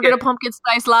 you ordered a pumpkin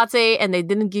spice latte and they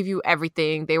didn't give you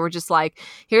everything. They were just like,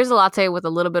 here's a latte with a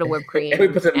little bit of whipped cream. And we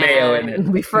put some mayo in it.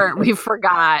 We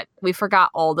forgot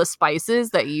all the spices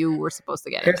that you were supposed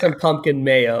to get. Here's some pumpkin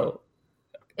mayo.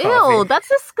 Coffee. Ew, that's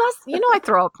disgusting. You know I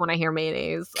throw up when I hear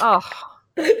mayonnaise. Oh.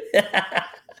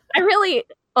 I really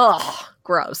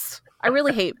gross. I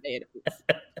really hate mayonnaise.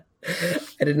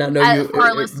 I did not know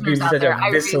you such a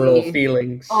visceral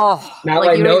feelings. Oh, now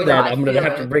like, I know that, I'm going to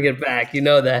have to bring it back. You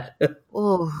know that.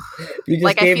 Oh,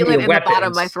 like I feel it in the bottom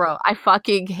of my throat. I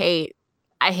fucking hate.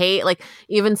 I hate like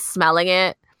even smelling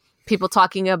it. People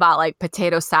talking about like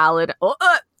potato salad. Oh,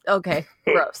 okay,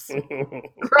 gross.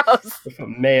 Gross.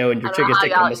 Mayo and your chicken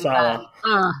tikka masala.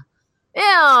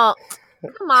 Ew.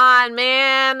 Come on,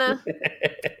 man.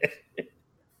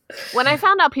 When I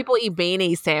found out people eat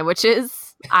mayonnaise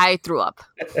sandwiches, I threw up.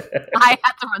 I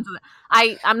had to run to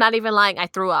that. I'm not even lying. I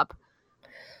threw up.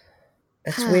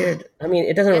 That's weird. I mean,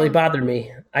 it doesn't really bother me.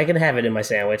 I can have it in my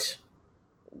sandwich.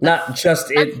 Not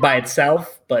just it by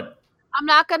itself, but... I'm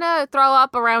not going to throw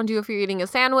up around you if you're eating a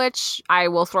sandwich. I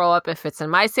will throw up if it's in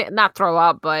my sandwich. Not throw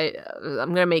up, but I'm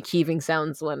going to make heaving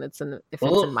sounds when it's in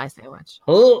my sandwich.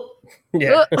 Oh,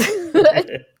 yeah.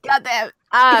 God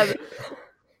damn.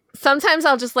 Sometimes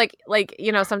I'll just like,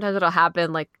 sometimes it'll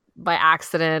happen like by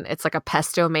accident. It's like a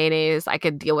pesto mayonnaise. I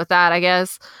could deal with that, I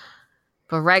guess.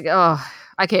 But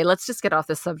okay, let's just get off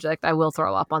this subject. I will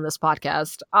throw up on this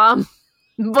podcast.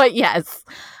 But yes,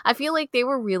 I feel like they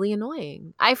were really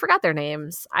annoying. I forgot their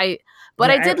names. But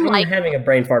Yeah, I did I'm like. having a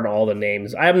brain fart on all the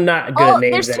names. I'm not good at Oh,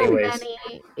 names there's so anyways.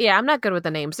 many. Yeah, I'm not good with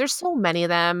the names. There's so many of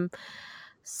them.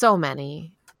 So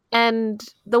many. And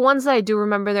the ones that I do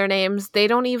remember their names, they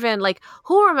don't even like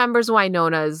who remembers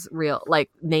Winona's real like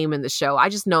name in the show. I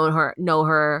just know her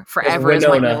As forever as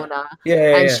Winona. Winona.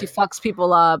 Yeah, And yeah, she fucks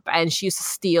people up and she used to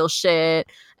steal shit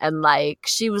and like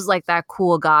she was like that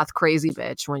cool goth crazy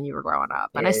bitch when you were growing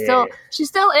up. And yeah. she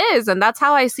still is, and that's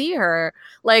how I see her.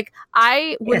 Like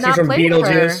I Yeah, would she's not from play with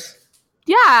her. Beetlejuice.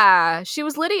 Yeah, she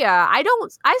was Lydia. I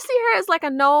see her as like a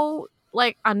no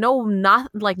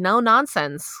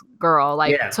nonsense girl,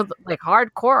 like Yeah. to like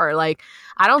hardcore. Like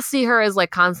I don't see her as like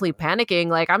constantly panicking.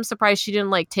 Like I'm surprised she didn't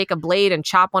like take a blade and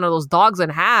chop one of those dogs in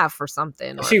half or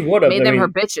something, or She would have. made I them her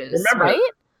mean, bitches, remember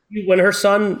right? when her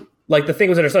son, like the thing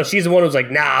was in her son, she's the one who was like,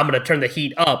 "Nah, I'm gonna turn the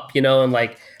heat up," and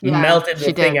like Yeah, melted the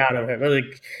she thing did. out of her.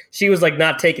 Like she was like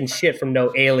not taking shit from no I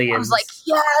was like, aliens.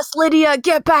 yes, Lydia,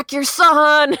 get back your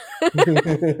son.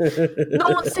 No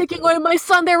one's taking away my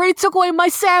son. They already took away my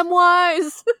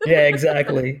Samwise. Yeah,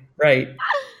 exactly. Right.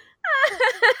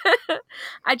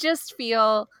 I just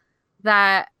feel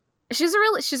that she's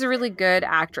a really good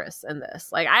actress in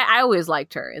this. Like I always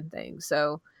liked her in things.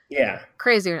 So Yeah.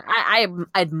 crazy. I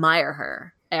admire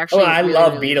her. I Oh, actually I really,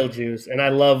 love really do. Beetlejuice, and I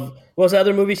love what was the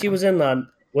other movie she was in?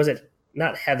 Was it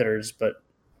not Heather's, but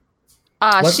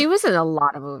was She was in a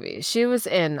lot of movies. She was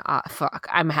in fuck.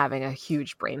 I'm having a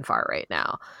huge brain fart right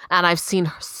now, and I've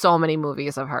seen so many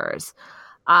movies of hers.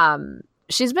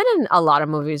 She's been in a lot of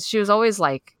movies. She was always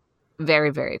like very,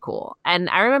 very cool. And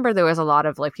I remember there was a lot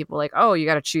of like people like, oh, you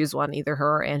got to choose one, either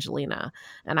her or Angelina.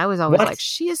 And I was always what? like,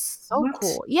 she is so What?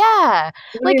 cool. Yeah.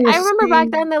 We're Like in the I remember back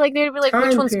then same that like they'd be like, which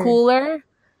time one's period. cooler?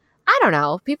 I don't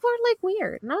know. People are like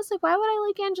weird. And I was like, why would I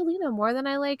like Angelina more than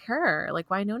I like her? Like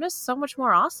Winona's so much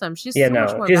more awesome. She's Yeah, so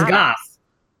much no, more she's goth. badass.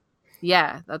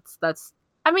 Yeah, that's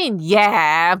I mean,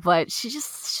 yeah, but she's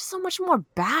so much more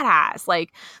badass.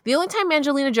 Like the only time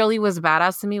Angelina Jolie was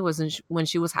badass to me was when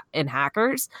she was in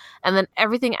Hackers, and then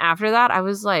everything after that, I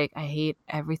was like, I hate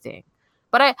everything.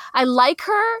 But I like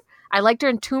her. I liked her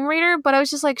in Tomb Raider, but I was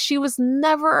just like, she was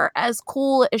never as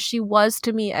cool as she was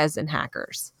to me as in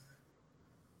Hackers.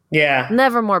 Yeah,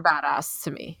 Never more badass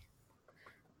to me.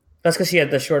 that's because she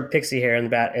had the short pixie hair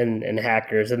and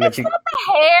Hackers, and then It's not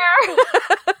the hair.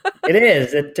 it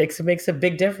is. It makes a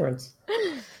big difference.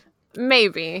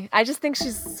 Maybe. I just think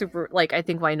she's super. Like I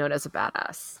think Winona's a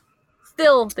badass.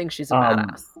 Still think she's a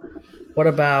badass. What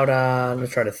about?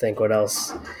 Let's try to think. What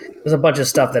else? There's a bunch of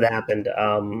stuff that happened.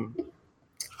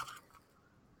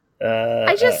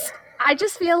 I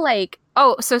just feel like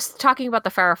so talking about the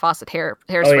Farrah Fawcett hairspray,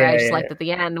 yeah, I just yeah, liked at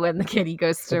the end when the kid he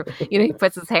goes to he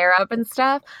puts his hair up and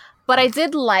stuff. But I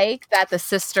did like that the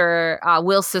sister,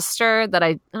 Will's sister, that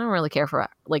I don't really care for.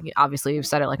 Like obviously you've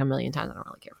said it like a million times. I don't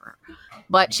really care for her.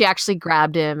 But she actually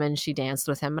grabbed him and she danced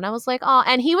with him, and I was like, oh,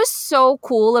 and he was so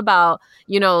cool about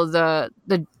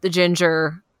the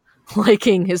ginger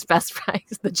liking his best friend,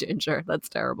 the ginger. That's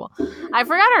terrible. I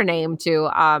forgot her name too.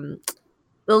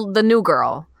 The new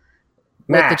girl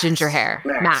with the ginger hair.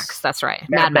 Max, that's right.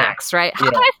 Mad Max, right? How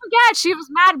Yeah. did I forget? She was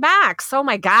Mad Max. Oh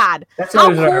my God. That's the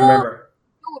only reason I remember.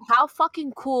 Dude, how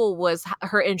fucking cool was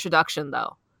her introduction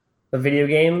though? The video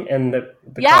game and the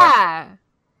yeah. Car.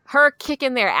 Her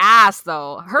kicking their ass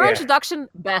though. Her Yeah. introduction,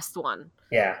 best one.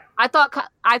 Yeah.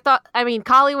 I mean,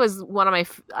 Kali was one of my.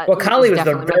 Kali was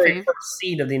the very first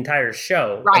scene of the entire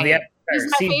show. Right. He's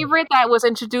my favorite that was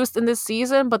introduced in this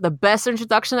season, but the best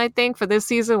introduction I think for this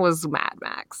season was Mad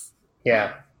Max.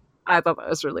 Yeah. I thought that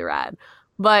was really rad.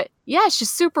 But yeah, she's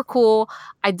super cool.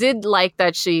 I did like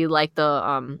that she liked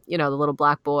the the little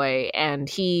black boy, and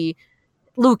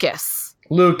Lucas,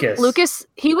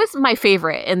 he was my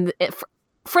favorite, and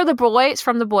from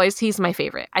the boys, he's my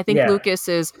favorite. I think Lucas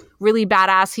is really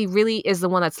badass. He really is the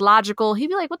one that's logical. He'd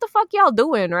be like, what the fuck y'all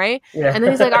doing, right? Yeah. And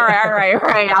then he's like, all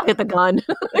right, I'll hit the gun.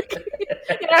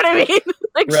 You know what I mean?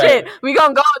 Like, shit, we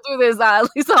gonna go and do this. At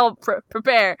least I'll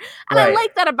prepare. And I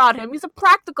like that about him. He's a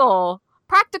practical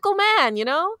man,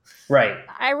 Right.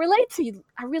 I relate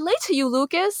to you,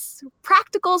 Lucas.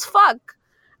 Practical as fuck.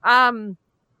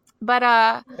 But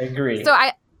I agree. So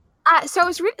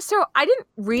I didn't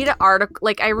read an article.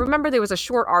 Like I remember there was a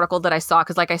short article that I saw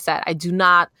because, like I said, I do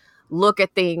not look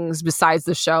at things besides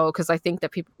the show because I think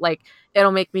that people like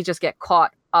it'll make me just get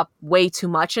caught up way too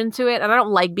much into it, and I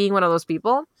don't like being one of those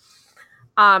people.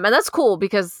 And that's cool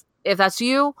because if that's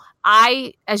you,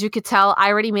 as you could tell, I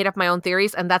already made up my own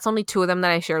theories, and that's only 2 of them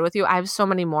that I shared with you. I have so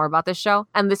many more about this show,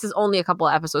 and this is only a couple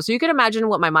of episodes. So you can imagine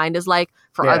what my mind is like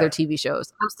for other TV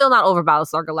shows. I'm still not over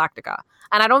Battlestar Galactica.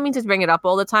 And I don't mean to bring it up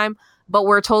all the time, but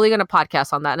we're totally going to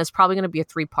podcast on that, and it's probably going to be a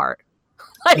 3-part.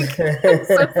 Like,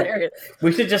 so serious.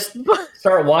 We should just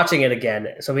start watching it again,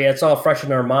 so it's all fresh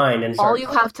in our mind. And all you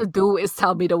have to do is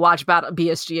tell me to watch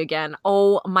BSG again.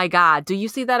 Oh my god! Do you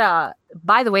see that?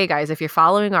 By the way, guys, if you're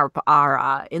following our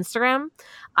Instagram,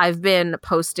 I've been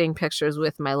posting pictures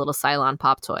with my little Cylon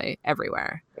pop toy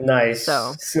everywhere. Nice.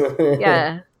 So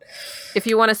yeah, if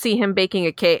you want to see him baking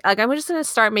a cake, like I'm just gonna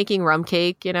start making rum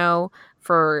cake,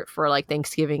 for like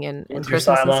Thanksgiving and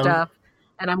Christmas and stuff.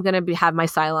 And I'm gonna have my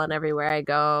Cylon everywhere I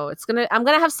go. I'm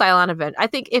gonna have Cylon event. I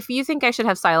think if you think I should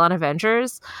have Cylon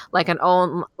Adventures, like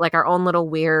our own little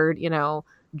weird,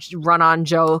 run-on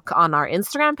joke on our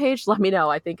Instagram page, let me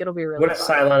know. I think it'll be really. What is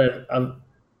Cylon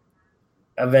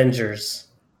Avengers?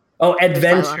 Oh,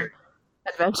 Adventure.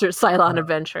 Adventures, Cylon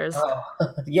Adventures. Oh.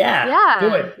 Yeah,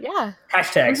 do it. Yeah.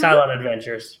 Hashtag Cylon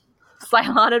Adventures.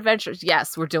 Cylon Adventures.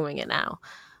 Yes, we're doing it now.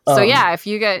 So yeah, if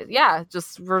you get,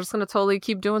 we're just going to totally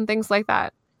keep doing things like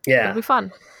that. Yeah. It'll be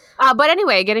fun. But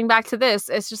anyway, getting back to this,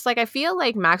 it's just like, I feel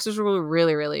like Max is really,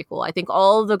 really, really cool. I think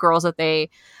all of the girls I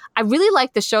really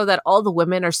like the show that all the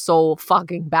women are so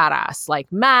fucking badass. Like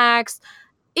Max,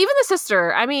 even the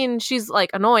sister, I mean, she's like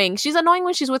annoying. She's annoying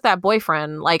when she's with that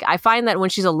boyfriend. Like I find that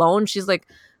when she's alone, she's like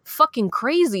fucking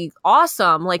crazy,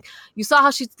 awesome. Like you saw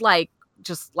how she's like,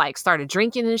 just like started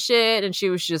drinking and shit, and she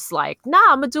was just like, nah,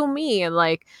 I'm gonna do me, and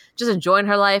like just enjoying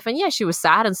her life. And yeah, she was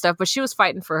sad and stuff, but she was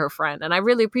fighting for her friend, and I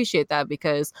really appreciate that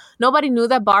because nobody knew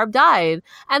that Barb died.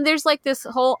 And there's like this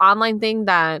whole online thing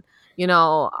that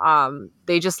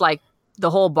they just like the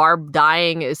whole Barb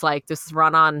dying is like this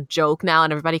run-on joke now,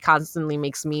 and everybody constantly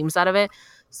makes memes out of it.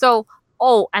 So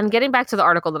and getting back to the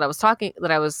article that I was talking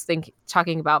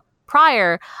about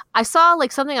prior, I saw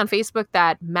like something on Facebook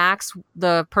that Max,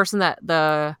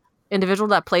 the individual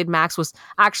that played Max, was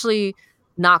actually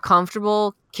not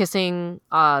comfortable kissing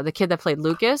the kid that played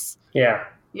Lucas. Yeah.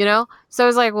 So I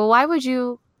was like, well, why would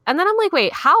you? And then I'm like,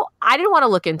 wait, how? I didn't want to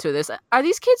look into this. Are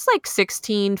these kids like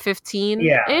 16,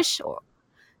 15-ish? Yeah.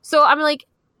 So I'm like,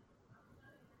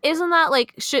 isn't that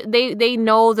like, should they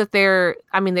know that they're,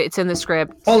 I mean, it's in the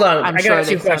script. Hold on. I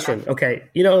got a question. Okay.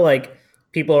 Like,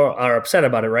 people are upset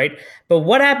about it, right? But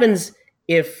what happens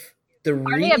if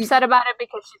are they upset about it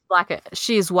because she's black?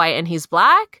 She's white and he's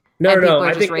black? No.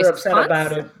 I think they're upset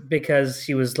about it because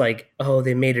she was like, oh,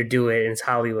 they made her do it and it's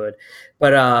Hollywood.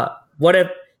 But what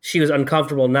if she was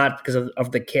uncomfortable not because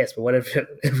of the kiss, but what if it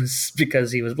was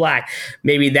because he was black?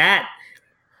 Maybe that.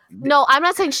 No, I'm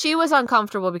not saying she was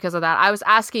uncomfortable because of that. I was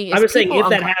asking. I was saying if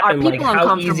that happened, like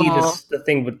how easy the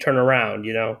thing would turn around,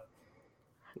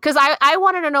 Because I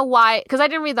wanted to know why, because I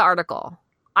didn't read the article.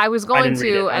 I was going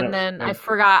to, and then I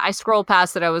forgot. I scrolled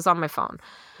past it. I was on my phone.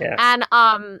 Yeah. And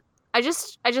I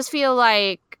just feel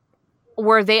like,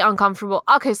 were they uncomfortable?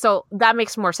 Okay, so that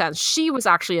makes more sense. She was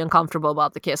actually uncomfortable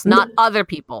about the kiss, not other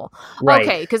people. Right.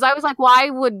 Okay, because I was like, why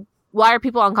are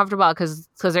people uncomfortable? Because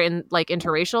they're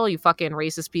interracial? You fucking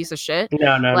racist piece of shit.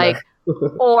 No. No.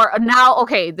 Or now,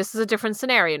 okay, this is a different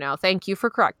scenario now. Thank you for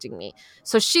correcting me.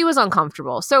 So she was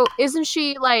uncomfortable. So isn't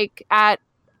she like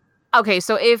okay,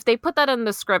 so if they put that in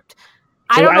the script,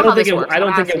 I don't think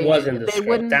it was in the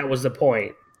script. That was the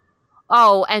point.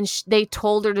 Oh, and they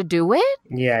told her to do it?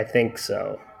 Yeah, I think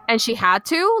so. And she had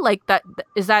to? Like, that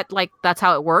is that like that's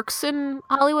how it works in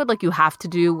Hollywood? Like, you have to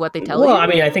do what they tell you? Well, I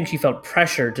mean, I think she felt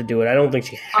pressure to do it. I don't think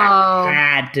she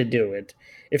had to do it.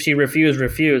 If she refused,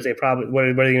 they probably, what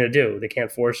are they going to do? They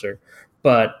can't force her.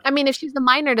 But I mean, if she's the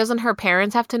minor, doesn't her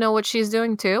parents have to know what she's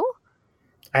doing too?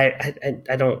 I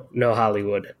don't know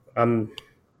Hollywood.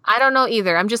 I don't know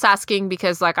either. I'm just asking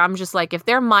because I'm just like, if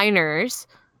they're minors,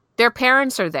 their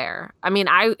parents are there. I mean,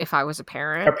 if I was a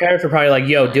parent, her parents were probably like,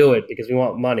 "Yo, do it because we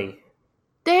want money."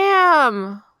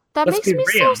 Damn, that makes me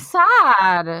so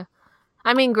sad.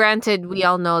 I mean, granted, we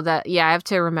all know that. Yeah, I have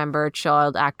to remember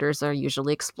child actors are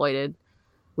usually exploited,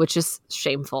 which is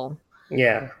shameful.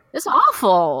 Yeah. It's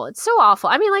awful. It's so awful.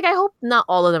 I mean, I hope not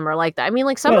all of them are like that. I mean,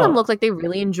 some of them look like they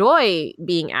really enjoy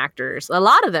being actors. A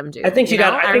lot of them do. I think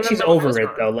I think she's over it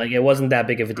though. Like, it wasn't that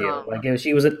big of a deal. Like,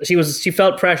 she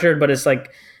felt pressured, but it's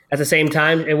like at the same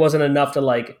time, it wasn't enough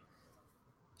to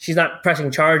she's not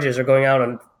pressing charges or going out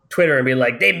on Twitter and be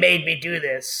like, they made me do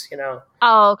this.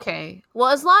 Oh, okay. Well,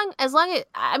 as long as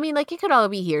I mean, it could all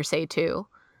be hearsay too.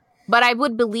 But I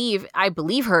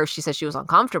believe her if she said she was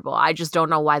uncomfortable. I just don't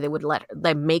know why they would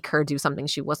make her do something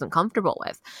she wasn't comfortable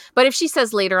with. But if she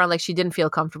says later on, like, she didn't feel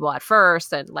comfortable at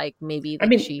first, and like maybe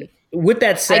like, with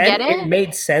that said, I get it. It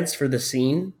made sense for the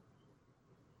scene.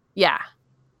 Yeah.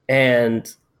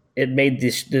 And it made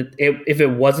this, if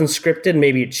it wasn't scripted,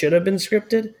 maybe it should have been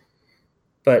scripted.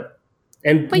 But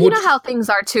you know how things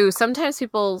are too. Sometimes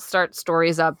people start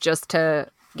stories up just to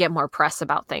get more press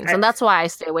about things, and that's why I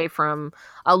stay away from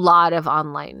a lot of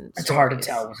online it's stories. Hard to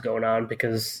tell what's going on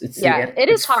because it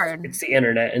is hard. It's the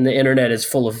internet, and the internet is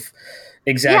full of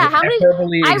I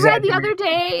read the other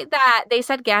day that they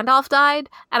said Gandalf died,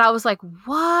 and I was like,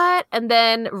 what? And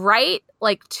then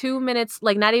like 2 minutes,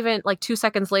 like not even like 2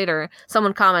 seconds later,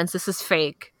 someone comments, this is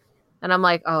fake. And I'm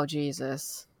like, oh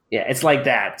Jesus. Yeah, it's like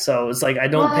that. So it's like I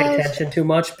don't pay attention too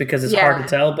much because it's hard to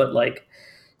tell, but like,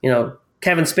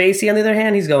 Kevin Spacey, on the other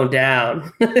hand, he's going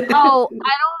down.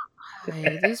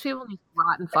 These people need to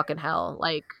rot in fucking hell.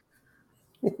 Like,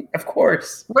 of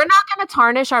course. We're not going to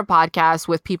tarnish our podcast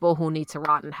with people who need to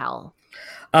rot in hell.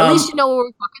 At least you know where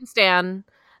we fucking stand.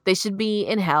 They should be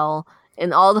in hell,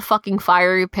 in all the fucking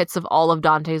fiery pits of all of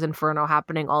Dante's Inferno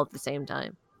happening all at the same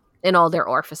time, in all their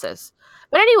orifices.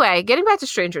 But anyway, getting back to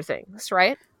Stranger Things,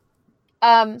 right?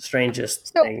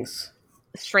 Strangest things.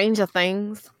 Stranger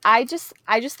Things. I just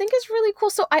think it's really cool.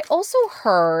 So I also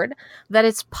heard that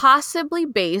it's possibly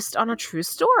based on a true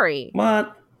story.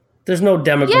 What? There's no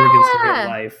Demogorgons in real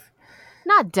life.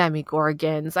 Not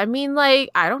Demogorgons. I mean, like,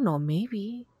 I don't know,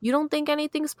 maybe. You don't think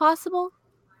anything's possible?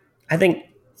 I think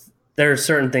there are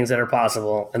certain things that are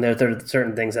possible, and there are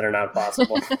certain things that are not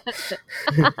possible.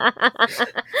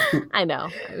 I know.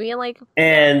 I mean, like...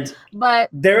 But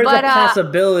there is a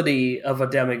possibility of a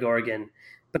Demogorgon,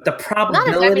 but the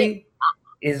probability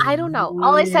is I don't know. Really,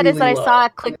 all I said is that low. I saw a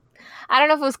click. I don't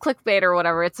know if it was clickbait or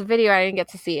whatever. It's a video. I didn't get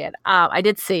to see it. I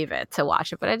did save it to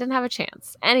watch it, but I didn't have a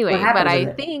chance. Anyway, but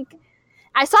I think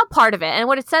I saw part of it, and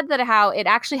what it said that how it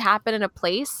actually happened in a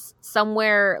place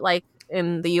somewhere like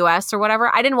in the US or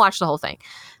whatever. I didn't watch the whole thing.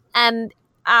 And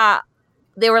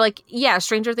they were like, yeah,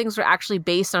 Stranger Things were actually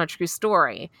based on a true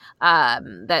story.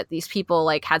 That these people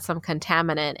like had some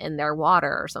contaminant in their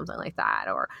water or something like that,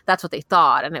 or that's what they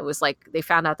thought. And it was like, they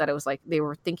found out that it was like, they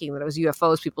were thinking that it was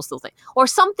UFOs, people still think, or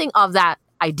something of that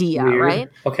idea. Weird. Right?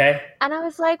 Okay. And I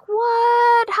was like,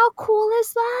 what? How cool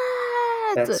is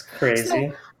that? That's crazy.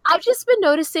 So I've just been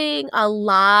noticing a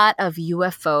lot of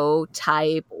UFO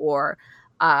type, or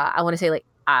I want to say like,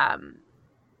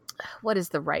 what is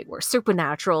the right word?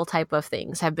 Supernatural type of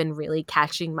things have been really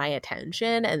catching my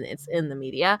attention, and it's in the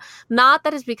media. Not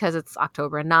that it's because it's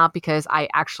October, not because I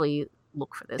actually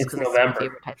look for this, because it's my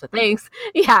favorite types of things.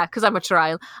 Yeah, because I'm a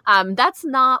child. That's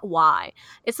not why.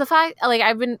 It's the fact, like,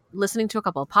 I've been listening to a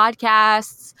couple of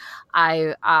podcasts.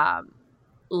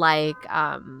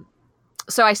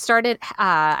 So I started,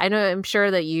 I'm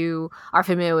sure that you are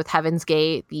familiar with Heaven's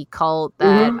Gate, the cult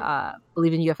that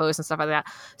believe in UFOs and stuff like that.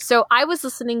 So I was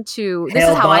listening to, this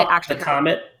is how I actually... The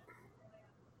Comet?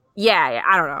 Yeah,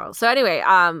 I don't know. So anyway,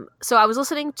 so I was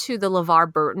listening to the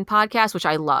LeVar Burton podcast, which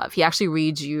I love. He actually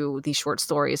reads you these short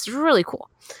stories. It's really cool.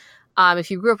 If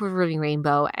you grew up with Reading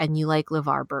Rainbow and you like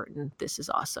LeVar Burton, this is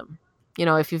awesome. You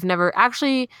know, if you've never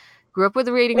actually grew up with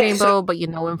Reading Rainbow, but you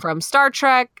know him from Star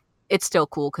Trek, it's still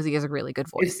cool because he has a really good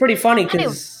voice. It's pretty funny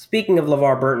because speaking of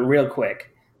LeVar Burton, real quick,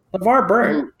 LeVar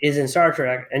Burton is in Star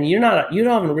Trek, and you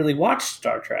haven't really watched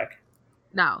Star Trek.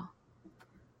 No.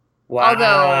 Wow.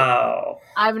 Although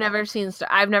I've never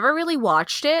really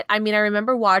watched it. I mean, I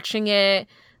remember watching it,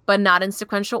 but not in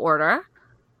sequential order.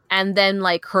 And then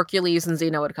like Hercules and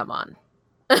Xena would come on.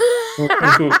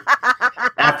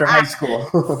 After high school.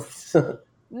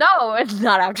 No, it's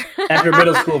not after. After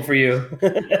middle school for you.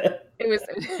 It was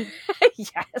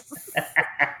yes.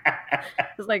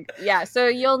 It's like, yeah, so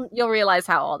you'll realize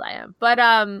how old I am.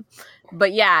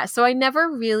 But yeah, so I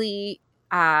never really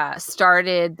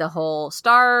started the whole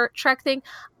Star Trek thing.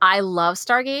 I love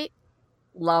Stargate.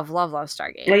 Love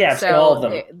Stargate. Oh, yeah, so all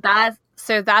of them.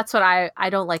 That's what I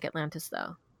don't like Atlantis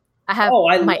though. I have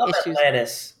my love issues.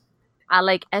 Atlantis. I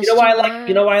like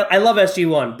SG1. I love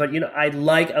SG1, but I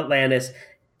like Atlantis.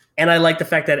 And I like the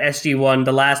fact that SG1,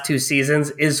 the last 2 seasons,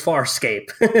 is Farscape.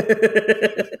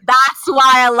 That's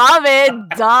why I love it.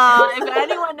 Duh. If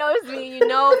anyone knows me, you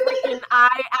know freaking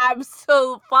I am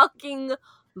so fucking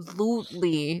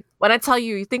absolutely. When I tell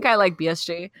you, you think I like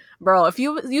BSG? Bro, if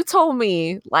you told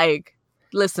me, like,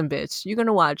 listen, bitch, you're going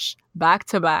to watch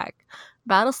back-to-back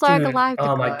Battlestar Galactica,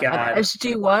 oh my God,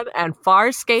 SG1, and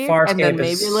Farscape, and then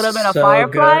maybe a little bit of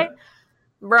Firefly. Good.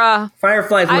 Bruh.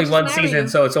 Firefly's only 1 season,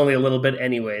 so it's only a little bit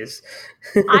anyways.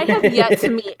 I have yet to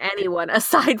meet anyone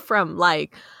aside from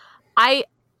like I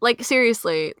like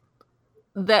seriously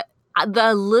the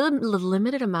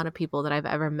limited amount of people that I've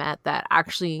ever met that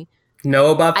actually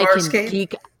know about I can Farscape?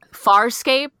 geek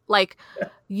Farscape. Like,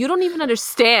 you don't even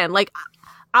understand. Like,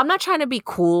 I'm not trying to be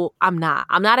cool. I'm not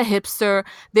a hipster.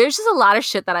 There's just a lot of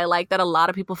shit that I like that a lot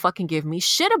of people fucking give me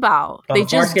shit about. Oh, They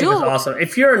just Farscape do. is awesome.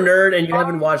 If you're a nerd and you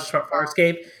haven't watched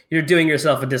Farscape, you're doing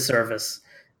yourself a disservice.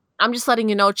 I'm just letting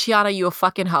you know, Chiana, you a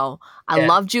fucking hoe. I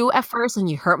loved you at first and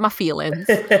you hurt my feelings.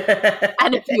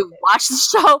 And if you watch the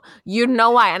show, you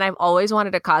know why. And I've always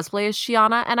wanted to cosplay as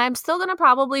Chiana, and I'm still gonna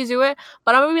probably do it.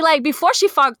 But I'm gonna be like, before she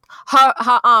fucked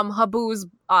her boo's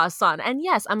son. And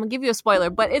yes, I'm gonna give you a spoiler,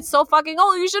 but it's so fucking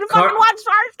old. You should have fucking watched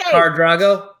Farscape. Khal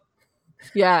Drogo?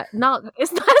 Yeah, no,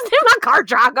 it's not Khal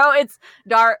Drogo. It's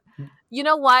You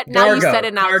know what? Now Dargo. you said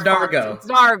it. Now Khal Drogo. It's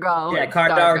Dargo. Yeah, Khal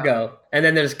Drogo. And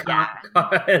then there's Khal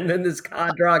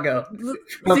Drogo.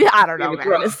 I don't know,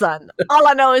 man. His son. All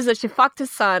I know is that she fucked his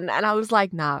son, and I was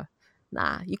like, nah,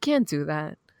 you can't do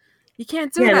that. You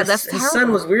can't do that. That's terrible. His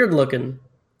son was weird looking.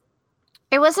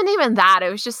 It wasn't even that. It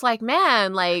was just like,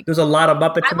 man, like there's a lot of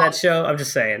Muppets in that show. I'm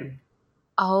just saying.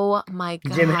 Oh my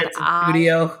god, Jim Henson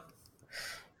Studio.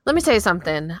 Let me tell you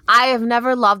something. I have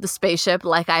never loved the spaceship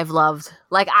like I love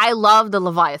the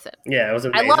Leviathan. Yeah, it was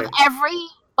amazing. I love every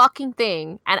fucking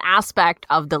thing and aspect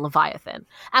of the Leviathan.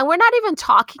 And we're not even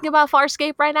talking about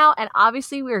Farscape right now. And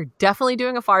obviously we're definitely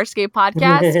doing a Farscape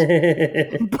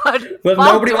podcast. but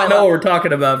nobody will know what we're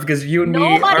talking about because you and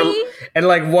me are, and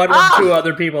like one or two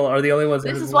other people are the only ones.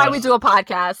 This is why we do a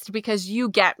podcast, because you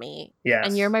get me. Yes.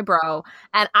 And you're my bro.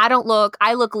 And I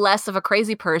look less of a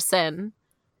crazy person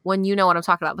when you know what I'm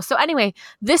talking about. But so anyway,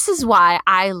 this is why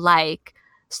I like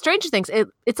Stranger Things.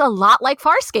 It's a lot like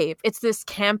Farscape. It's this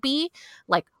campy,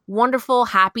 like wonderful,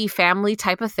 happy family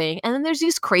type of thing. And then there's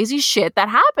these crazy shit that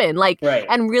happen,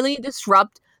 and really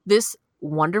disrupt this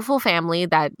wonderful family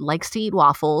that likes to eat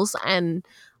waffles and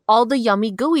all the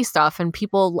yummy gooey stuff, and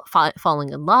people falling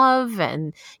in love,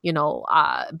 and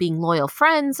being loyal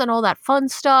friends and all that fun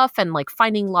stuff, and like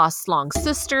finding lost long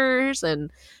sisters,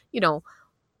 and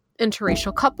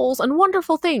interracial couples and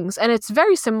wonderful things. And it's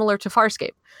very similar to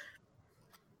Farscape.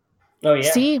 Oh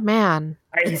yeah. See, man,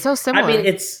 it's so similar. I mean,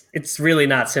 it's really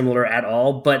not similar at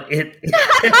all, but it.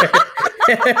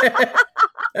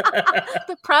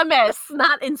 The premise,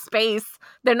 not in space.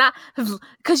 They're not,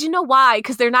 because you know why?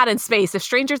 Because they're not in space. If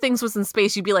Stranger Things was in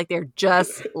space, you'd be like, they're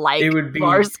just like it would be,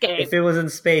 Farscape. If it was in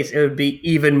space, it would be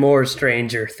even more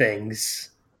Stranger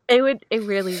Things. It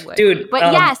really would, dude. But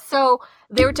yes, so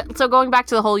they were so going back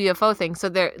to the whole UFO thing. So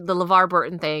the LeVar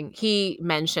Burton thing, he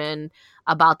mentioned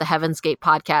about the Heaven's Gate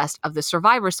podcast of the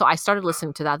survivors. So I started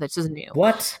listening to that. This is new.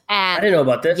 What? And I didn't know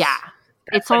about this. Yeah.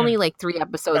 It's only like 3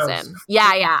 episodes in.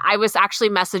 Yeah. I was actually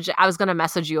I was going to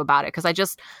message you about it because I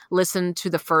just listened to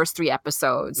the first 3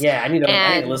 episodes. Yeah, I need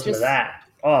to listen to that.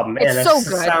 Oh man, that so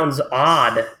good. Sounds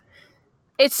odd.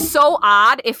 It's so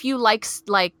odd if you like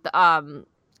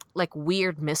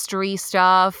weird mystery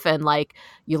stuff and like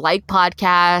you like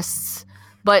podcasts.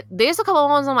 But there's a couple of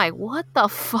ones I'm like, what the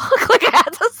fuck? Like I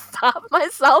had to stop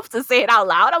myself to say it out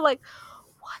loud. I'm like,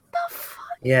 what the fuck?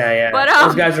 Yeah. But,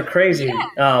 those guys are crazy.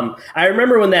 Yeah. I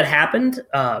remember when that happened,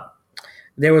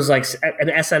 there was like an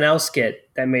SNL skit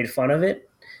that made fun of it.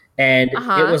 And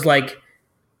it was like,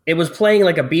 it was playing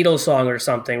like a Beatles song or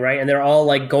something, right? And they're all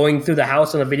like going through the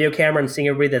house on a video camera and seeing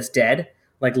everybody that's dead,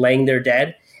 like laying there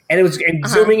dead. And it was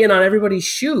zooming in on everybody's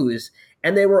shoes.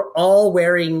 And they were all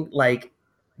wearing like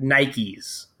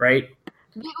Nikes, right?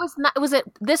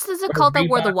 This is a cult that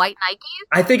wore the white Nikes?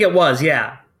 I think it was,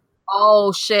 yeah.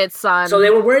 Oh shit, son. So they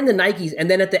were wearing the Nikes,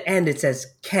 and then at the end it says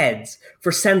Keds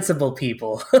for sensible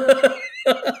people. So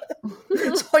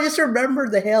I just remember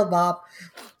the Hail Bob.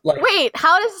 Like, wait,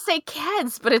 how does it say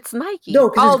Keds, but it's Nike? No,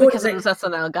 because it was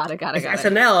SNL. Got it.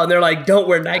 SNL, and they're like, don't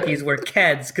wear Nikes, wear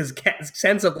Keds, because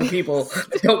sensible people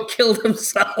don't kill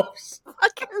themselves.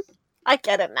 I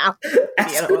get it now.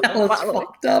 SNL is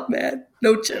fucked up, man.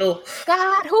 No chill.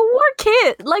 God, who wore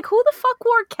Keds? Like, who the fuck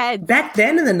wore Keds? Back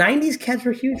then in the 90s, Keds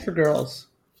were huge for girls.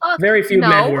 Very few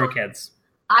men wore Keds.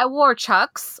 I wore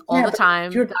Chucks all the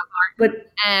time.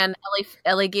 And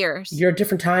LA Gears. You're a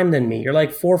different time than me. You're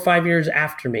like 4 or 5 years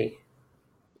after me.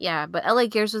 Yeah, but LA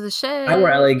Gears was the shit. I wore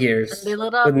LA Gears. They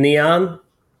lit up. With neon.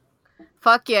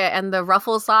 Fuck yeah, and the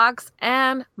ruffle socks,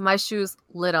 and my shoes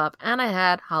lit up, and I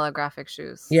had holographic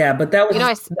shoes. Yeah, but that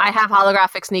was... I have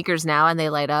holographic sneakers now, and they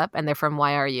light up, and they're from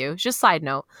YRU. Just side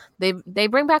note, they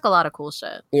bring back a lot of cool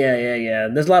shit. Yeah.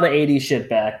 There's a lot of 80s shit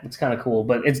back. It's kind of cool,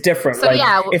 but it's different. So,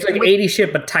 it's like 80s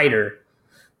shit, but tighter.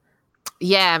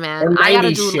 Yeah, man. Or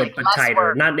 90s shit, but tighter.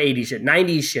 Work. Not 80s shit.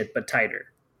 90s shit, but tighter.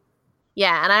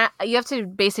 Yeah, and you have to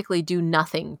basically do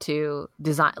nothing to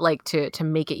design, like to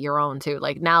make it your own too.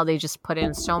 Like now they just put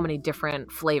in so many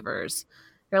different flavors.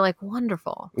 You're like,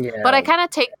 wonderful. But Yeah.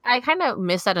 I kind of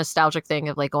miss that nostalgic thing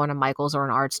of like going to Michael's or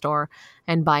an art store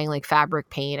and buying like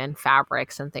fabric paint and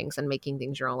fabrics and things and making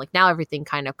things your own. Like now everything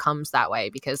kind of comes that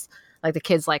way because like the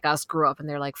kids like us grew up and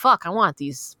they're like, fuck, I want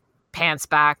these pants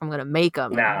back. I'm going to make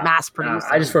them and mass produce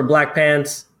them. I just wear black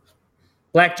pants,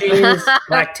 black jeans,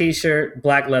 black t-shirt,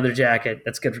 black leather jacket.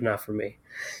 That's good enough for me.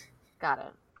 Got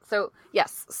it. So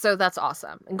yes, so that's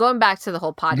awesome. And going back to the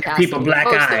whole podcast, People black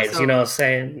eyes, you know what I'm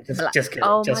saying? Just kidding.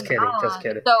 Oh just my kidding. God. Just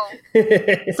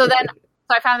kidding.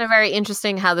 So I found it very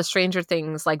interesting how the Stranger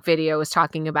Things like video was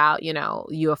talking about, you know,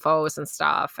 UFOs and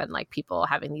stuff and like people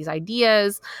having these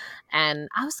ideas. And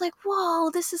I was like, whoa,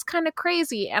 this is kind of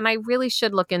crazy. And I really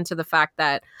should look into the fact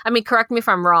that, I mean, correct me if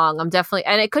I'm wrong. I'm definitely,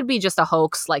 and it could be just a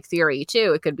hoax like theory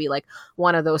too. It could be like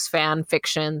one of those fan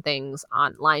fiction things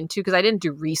online too, because I didn't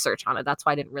do research on it. That's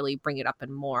why I didn't really bring it up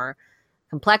in more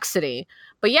complexity.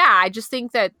 But yeah, I just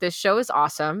think that this show is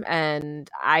awesome. And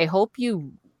I hope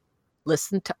you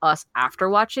listen to us after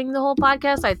watching the whole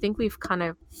podcast. I think we've kind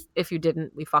of, if you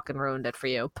didn't, we fucking ruined it for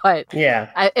you. But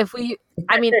yeah, I think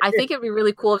it'd be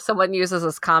really cool if someone uses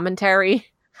this commentary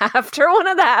after one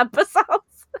of the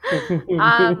episodes.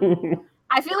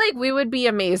 I feel like we would be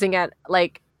amazing at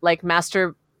like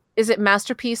is it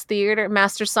Masterpiece Theater,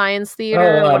 Master Science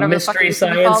Theater, whatever Mystery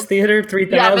Science Theater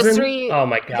 3000? Yeah, mystery. Oh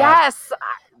my God. Yes,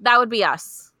 that would be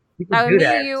us. That would be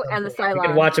you and the Cylon. We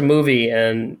could watch a movie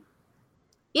and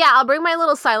yeah, I'll bring my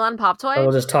little Cylon pop toy.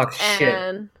 We'll just talk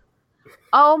shit.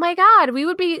 Oh my God, we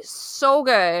would be so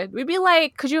good. We'd be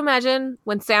like, could you imagine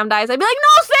when Sam dies? I'd be like,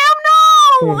 no, Sam,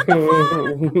 no! What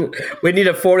the fuck? We need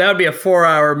that would be a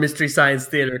 4-hour Mystery Science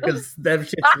Theater because that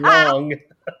shit's long.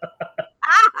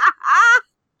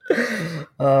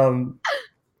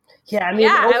 Yeah, I mean,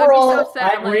 overall,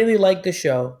 I really like the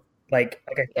show. Like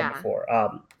I said before,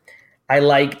 I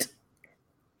liked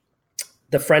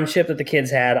the friendship that the kids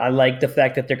had. I like the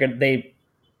fact that they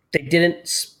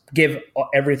didn't give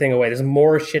everything away. There's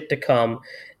more shit to come,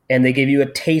 and they gave you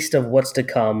a taste of what's to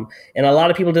come. And a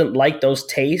lot of people didn't like those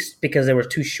tastes because they were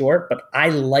too short, but I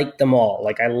liked them all.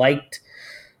 Like I liked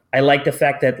the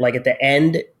fact that like at the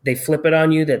end they flip it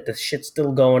on you that the shit's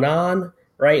still going on,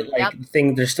 right? Like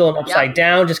there's still an upside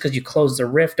down. Just because you close the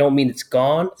rift don't mean it's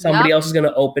gone. Somebody else is going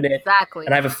to open it. Exactly.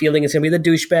 And I have a feeling it's going to be the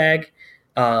douchebag.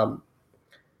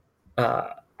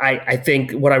 I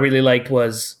think what I really liked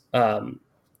was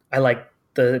I liked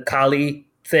the Kali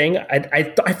thing.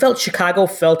 I felt Chicago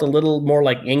felt a little more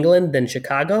like England than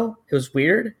Chicago. It was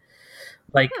weird.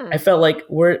 Like I felt like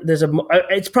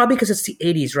it's probably because it's the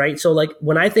 80s, right? So like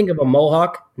when I think of a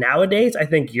Mohawk nowadays, I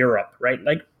think Europe, right?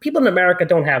 Like people in America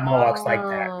don't have Mohawks like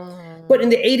that. But in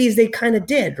the 80s they kind of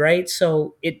did, right?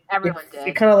 So it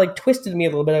kind of like twisted me a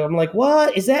little bit. I'm like,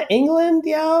 what? Is that England,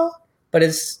 y'all? But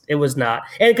it was not.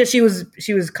 And because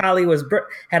Kali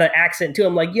had an accent too.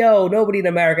 I'm like, yo, nobody in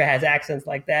America has accents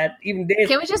like that. Even Dave.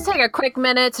 Can we just take a quick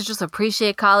minute to just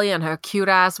appreciate Kali and her cute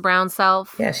ass brown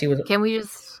self? Yeah, she was. Can we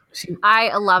just?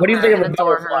 I love her. What do you think of the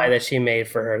butterfly that she made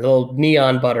for her? The little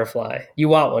neon butterfly. You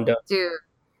want one, don't you? Dude,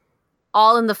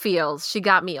 all in the feels. She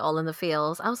got me all in the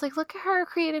feels. I was like, look at her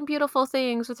creating beautiful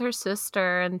things with her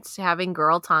sister and having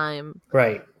girl time.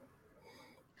 Right.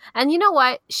 And you know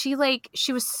what? She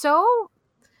was so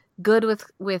good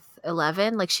with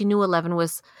 11. Like she knew 11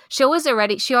 was. She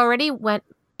already went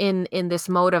in this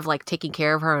mode of like taking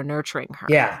care of her and nurturing her.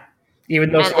 Yeah.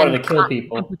 Even though she wanted to kill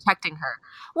people and protecting her.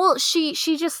 Well, she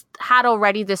just had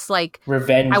already this like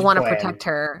revenge. I want to protect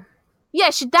her.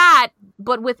 Yeah,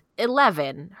 but with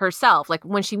 11 herself. Like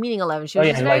when she meeting 11, she was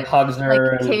just very, like hugs her,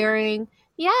 like caring.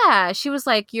 Yeah, she was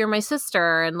like, "You're my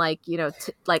sister," and like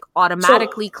like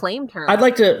automatically claimed her. I'd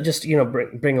like to just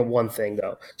bring up one thing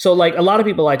though. So like a lot of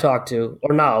people I talked to,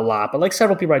 or not a lot, but like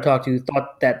several people I talked to,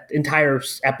 thought that entire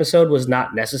episode was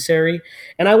not necessary,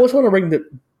 and I just want to bring up.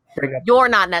 You're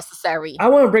not necessary. I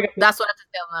want to bring up. That's what I have to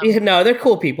tell them. Yeah, no, they're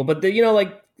cool people, but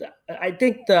I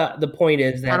think the point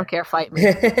is that I don't care. Fight me.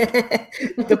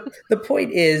 the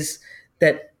point is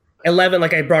that 11,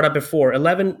 like I brought up before,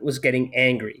 11 was getting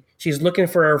angry. She's looking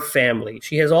for her family.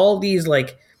 She has all these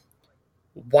like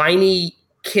whiny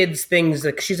kids things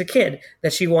that she's a kid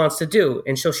that she wants to do,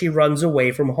 and so she runs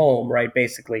away from home, right?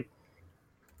 Basically,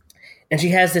 and she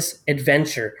has this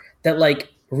adventure that like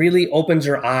really opens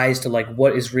her eyes to like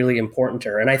what is really important to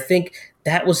her. And I think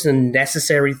that was the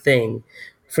necessary thing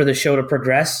for the show to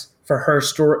progress, for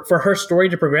her story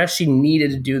to progress. She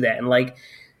needed to do that. And like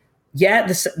yeah,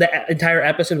 the entire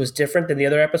episode was different than the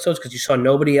other episodes because you saw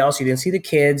nobody else. You didn't see the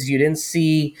kids. You didn't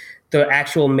see the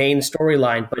actual main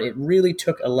storyline. But it really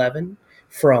took Eleven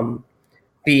from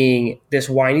being this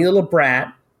whiny little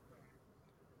brat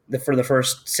for the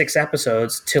first 6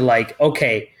 episodes to like,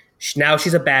 okay, now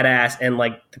she's a badass, and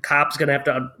like the cop's gonna have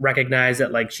to recognize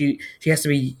that like she has to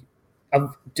be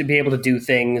able to do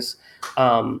things.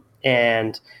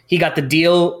 And he got the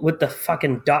deal with the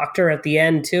fucking doctor at the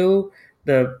end too.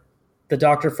 The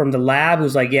doctor from the lab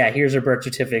who's like, yeah, here's her birth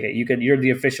certificate. You're the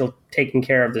official taking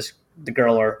care of the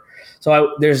girl. Or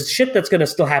so there's shit that's gonna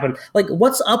still happen. Like,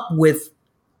 what's up with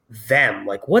them?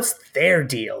 Like, what's their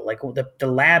deal? Like the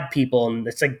lab people, and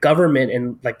it's like government,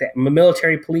 and like the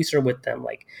military police are with them.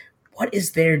 Like, what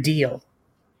is their deal?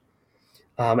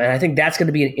 And I think that's going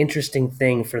to be an interesting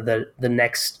thing for the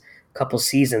next couple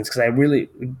seasons, because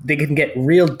they can get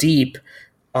real deep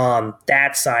on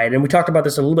that side. And we talked about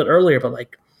this a little bit earlier, but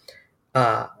like,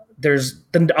 there's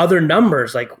the other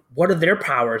numbers. Like, what are their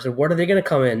powers, and what are they going to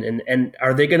come in, and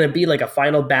are they going to be like a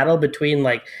final battle between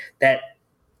like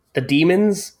the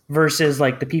demons versus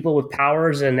like the people with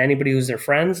powers and anybody who's their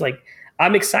friends? Like,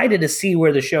 I'm excited to see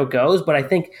where the show goes, but I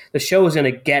think the show is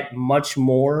going to get much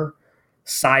more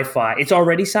sci-fi. It's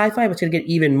already sci-fi, but it's going to get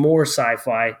even more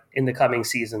sci-fi in the coming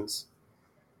seasons.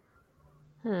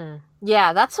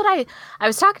 Yeah, that's what I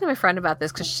was talking to my friend about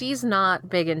this, because she's not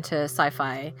big into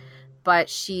sci-fi, but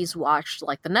she's watched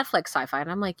like the Netflix sci-fi,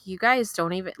 and I'm like, you guys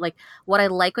don't even like, what I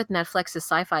like with Netflix is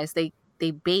sci-fi is they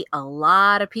bait a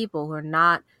lot of people who are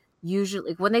not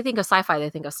usually, when they think of sci-fi,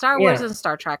 they think of Star Wars and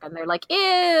Star Trek, and they're like,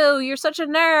 ew, you're such a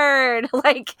nerd.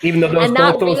 Like, even though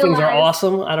both those things are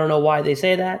awesome, I don't know why they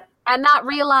say that. And not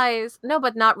realize,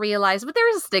 but there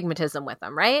is a stigmatism with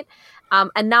them, right?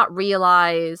 And not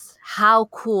realize how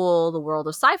cool the world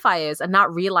of sci-fi is, and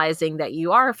not realizing that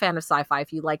you are a fan of sci-fi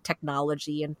if you like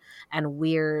technology and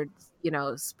weird,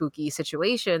 spooky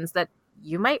situations, that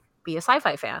you might be a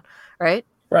sci-fi fan, right?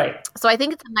 Right. So I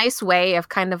think it's a nice way of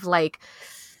kind of like,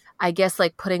 I guess,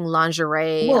 like putting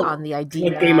lingerie on the idea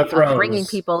like Game of Thrones, bringing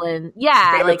people in.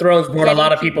 Yeah, Game of Thrones brought a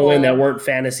lot of people in that weren't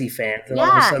fantasy fans. And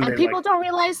and people don't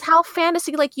realize how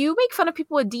fantasy. Like, you make fun of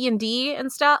people with D&D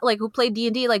and stuff, like who play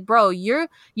D&D. Like, bro, you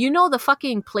know the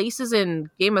fucking places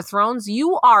in Game of Thrones.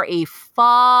 You are a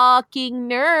fucking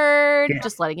nerd. Yeah.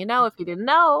 Just letting you know if you didn't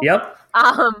know. Yep.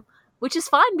 Which is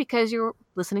fun because you're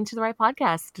listening to the right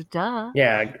podcast. Duh.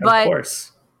 Yeah, of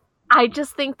course. I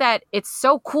just think that it's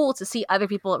so cool to see other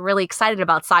people really excited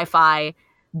about sci-fi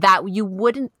that you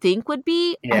wouldn't think would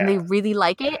be, and they really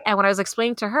like it. And when I was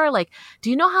explaining to her, like, do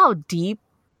you know how deep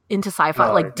into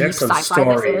sci-fi, deep sci-fi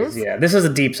stories. This is? Yeah, this is a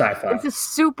deep sci-fi. This is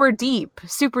super deep,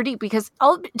 because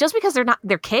just because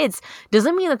they're kids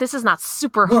doesn't mean that this is not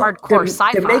super hardcore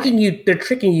sci-fi. They're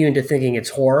tricking you into thinking it's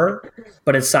horror,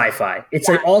 but it's sci-fi. It's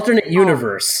an alternate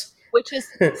universe. Which is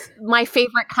my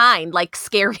favorite kind, like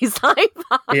scary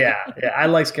sci-fi. Yeah, I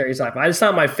like scary sci-fi. It's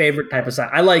not my favorite type of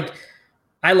sci-fi.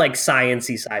 I like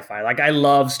science-y sci-fi. Like, I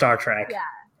love Star Trek.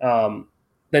 Yeah.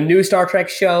 The new Star Trek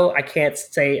show, I can't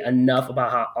say enough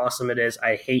about how awesome it is.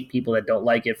 I hate people that don't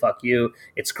like it. Fuck you.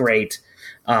 It's great.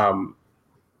 I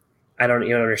don't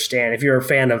even understand. If you're a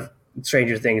fan of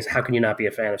Stranger Things, how can you not be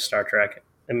a fan of Star Trek?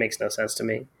 It makes no sense to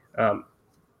me.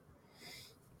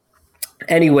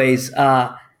 Anyways,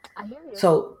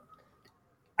 so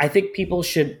I think people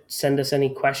should send us any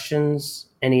questions,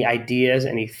 any ideas,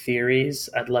 any theories.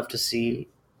 I'd love to see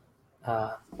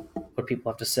what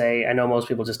people have to say. I know most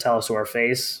people just tell us to our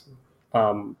face.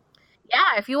 Yeah,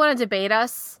 if you want to debate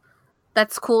us,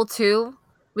 that's cool too.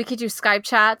 We could do Skype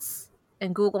chats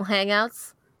and Google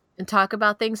Hangouts and talk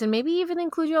about things, and maybe even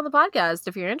include you on the podcast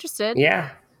if you're interested. Yeah,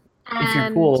 if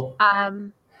you're cool.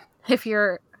 If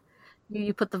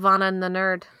you put the Vana in the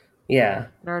nerd. Yeah,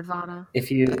 Nerdvana.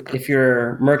 If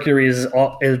your Mercury is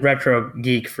retro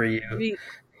geek for you,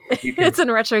 it's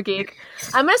in retro geek.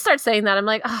 I'm gonna start saying that. I'm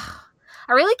like,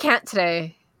 I really can't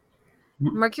today.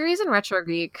 Mercury's in retro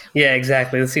geek. Yeah,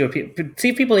 exactly. Let's see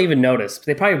if people even notice.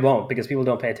 They probably won't, because people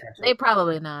don't pay attention. They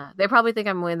probably not. They probably think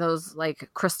I'm one of those like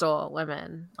crystal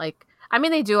women. Like, I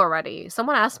mean, they do already.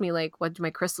 Someone asked me like, what do my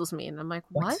crystals mean? I'm like,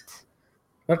 what?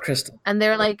 What crystal? And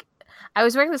they're like, I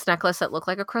was wearing this necklace that looked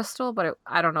like a crystal, but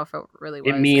I don't know if it really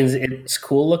was. It means it's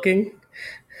cool looking?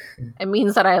 It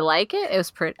means that I like it. It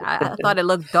was pretty. I thought it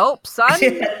looked dope, son.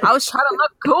 I was trying to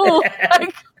look cool.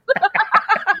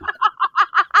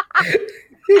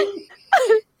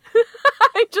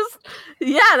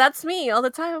 That's me all the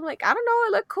time. I'm like, I don't know, I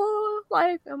look cool,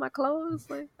 like, on my clothes,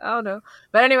 like, I don't know.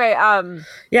 But anyway,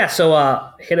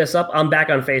 so hit us up. I'm back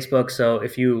on Facebook, so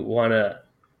if you want to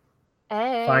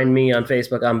find me on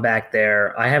Facebook, I'm back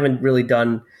there. I haven't really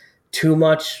done too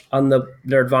much on the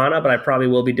Nerdvana, but I probably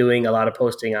will be doing a lot of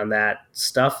posting on that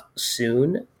stuff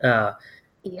soon.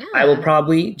 I will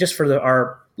probably, just for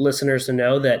our listeners to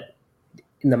know, that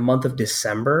in the month of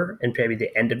December and maybe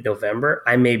the end of November,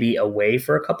 I may be away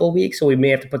for a couple of weeks, so we may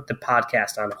have to put the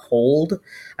podcast on hold.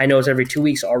 I know it's every 2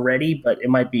 weeks already, but there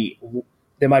might be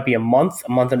a month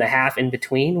and a half in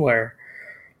between where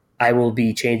I will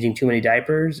be changing too many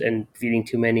diapers and feeding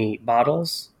too many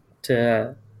bottles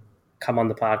to come on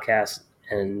the podcast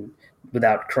and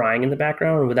without crying in the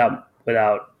background,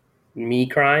 without me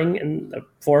crying in the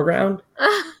foreground.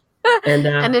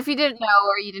 And if you didn't know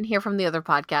or you didn't hear from the other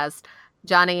podcast,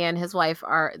 Johnny and his wife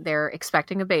they're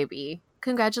expecting a baby.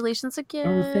 Congratulations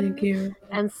again. Oh, thank you.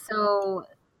 And so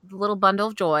the little bundle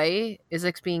of joy is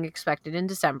being expected in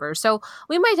December. So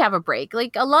we might have a break.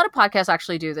 Like a lot of podcasts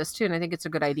actually do this too, and I think it's a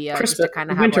good idea. Christmas, just to kind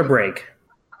of have winter break.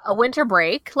 A winter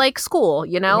break, like school,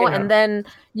 and then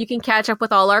you can catch up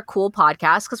with all our cool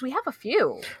podcasts because we have a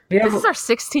few. This is our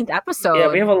 16th episode.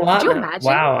 Yeah, we have a lot. Could you imagine?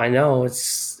 Wow, I know. It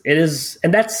is,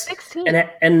 and that's 16.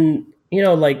 And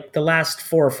like the last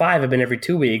 4 or 5 have been every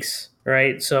 2 weeks,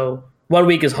 right? So 1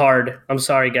 week is hard. I'm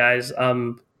sorry, guys.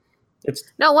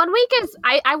 No, 1 week is,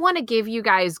 I want to give you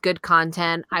guys good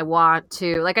content. I want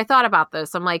to, I thought about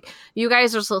this. I'm like, you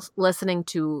guys are listening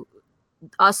to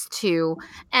us too.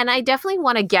 And I definitely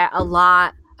want to get a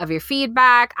lot of your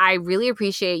feedback. I really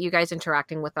appreciate you guys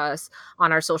interacting with us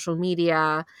on our social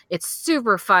media. It's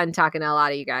super fun talking to a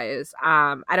lot of you guys.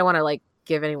 I don't want to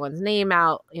give anyone's name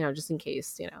out, just in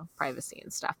case, privacy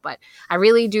and stuff. But I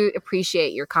really do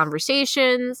appreciate your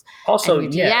conversations. Also,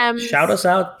 and your DMs. Shout us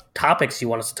out topics you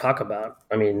want us to talk about.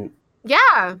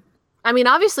 Yeah.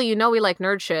 Obviously, we like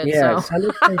nerd shit. Yeah,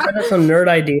 so. send us some nerd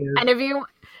ideas. And if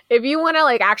you want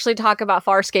to actually talk about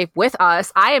Farscape with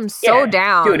us, I am so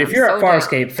down. Dude, if you're a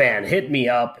Farscape fan, hit me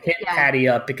up, hit Patty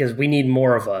up, because we need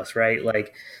more of us, right?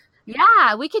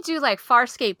 Yeah, we could do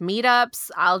Farscape meetups.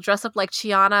 I'll dress up like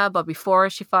Chiana, but before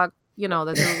she fuck,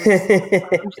 I'm just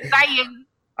saying.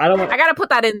 I gotta put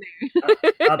that in there.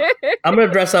 I'm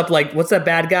gonna dress up like, what's that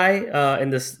bad guy in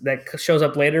this that shows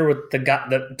up later with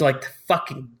the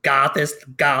fucking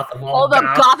gothest goth of all. Oh, the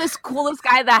gothest coolest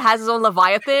guy that has his own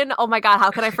Leviathan. Oh my god, how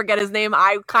can I forget his name?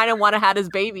 I kind of want to have his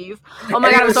babies. Oh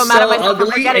my god, I'm so mad at myself.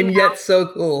 Ugly and yet so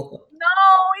cool. No,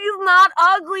 he's not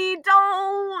ugly.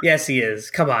 Don't. Yes, he is.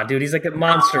 Come on, dude. He's like a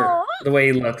monster. No. The way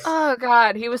he looks. Oh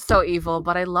god, he was so evil,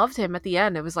 but I loved him at the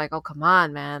end. It was like, oh come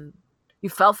on, man. You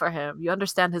fell for him. You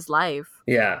understand his life.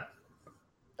 Yeah.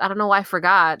 I don't know why I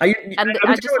forgot. I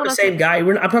just want the same guy.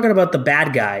 I'm talking about the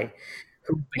bad guy.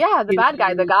 Yeah, the bad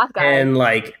guy, the goth guy. And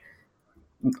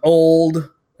old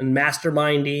and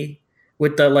mastermindy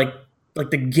with the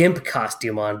the GIMP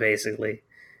costume on, basically.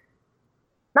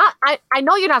 I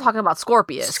know you're not talking about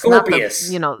Scorpius.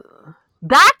 Scorpius.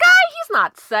 That guy? He's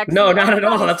not sexy. No, not at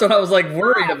all. That's what I was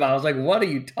worried about. I was like, what are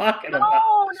you talking about?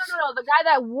 No. The guy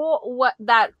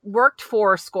that worked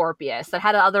for Scorpius, that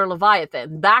had another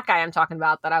Leviathan. That guy I'm talking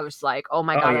about, that I was like, oh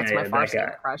my god, that's my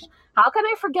Farscape crush. How can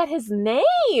I forget his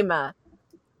name? I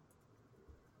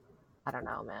don't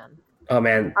know, man. Oh,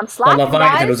 man. I'm slacking, the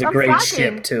Leviathan guys. was a great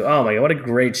ship, too. Oh, my god, what a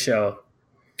great show.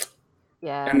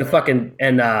 Yeah. And the fucking,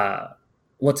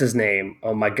 what's his name?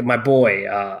 Oh, my boy,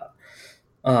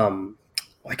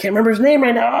 I can't remember his name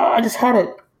right now. Oh, I just had it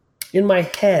in my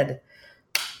head.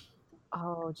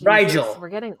 Oh, Jesus. Rigel. We're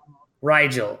getting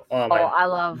Rigel. Oh my! I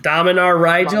love Dominar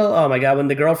Rigel. Oh my god! When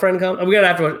the girlfriend comes, we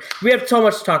have so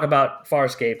much to talk about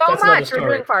Farscape. That's another story.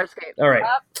 We're doing Farscape. All right.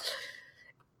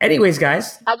 Anyways,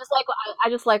 guys, I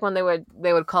just like when they would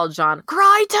call John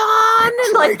Crichton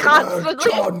and constantly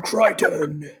John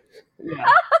Crichton. Yeah.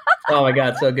 Oh my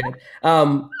god, so good.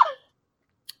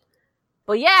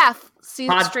 But yeah, see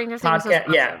Stranger Things. Awesome.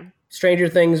 Yeah, Stranger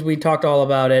Things. We talked all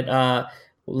about it.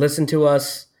 Listen to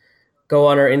us. Go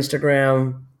on our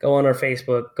Instagram. Go on our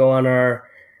Facebook. Go on our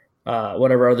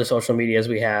whatever other social medias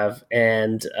we have,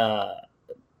 and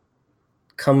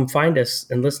come find us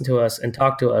and listen to us and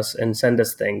talk to us and send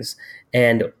us things.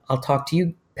 And I'll talk to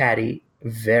you, Patty,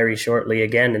 very shortly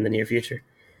again in the near future.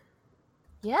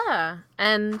 Yeah,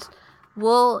 and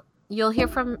you'll hear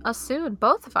from us soon,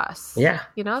 both of us. Yeah.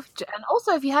 And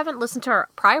also, if you haven't listened to our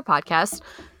prior podcast,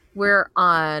 we're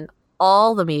on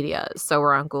all the medias. So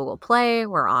we're on Google Play,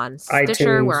 we're on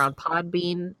Stitcher, we're on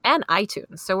Podbean, and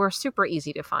iTunes. So we're super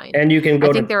easy to find. And you can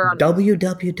go to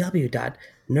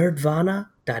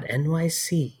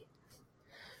www.nerdvana.nyc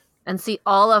and see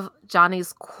all of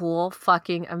Johnny's cool,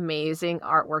 fucking amazing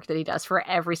artwork that he does for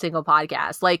every single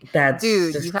podcast.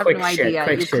 Dude, you have no idea.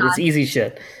 Quick shit. It's easy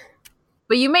shit.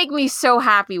 But you make me so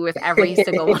happy with every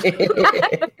single one.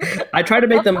 I try to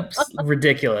make them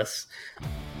ridiculous.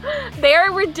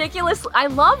 They're ridiculous. I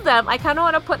love them. I kind of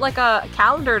want to put like a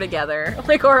calendar together,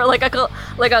 like or like a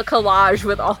collage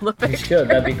with all the pictures. You should.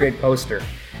 That'd be a great poster.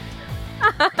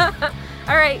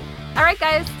 All right,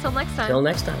 guys. Till next time. Till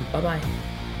next time. Bye-bye.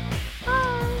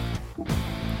 Bye.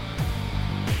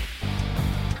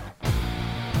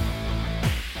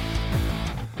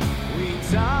 We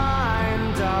die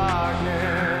in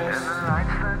darkness. In the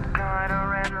lights that guide a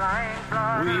red light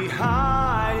blood. We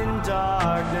hide in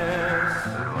darkness.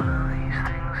 But one of these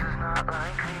things is not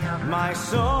like the other. My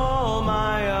soul,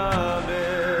 my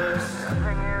abyss.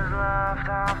 Nothing is left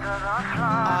after the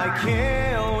flood. I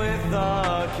kill with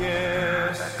a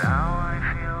kiss. That's how I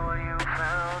feel what you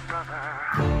felt, brother.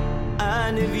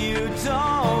 And if you don't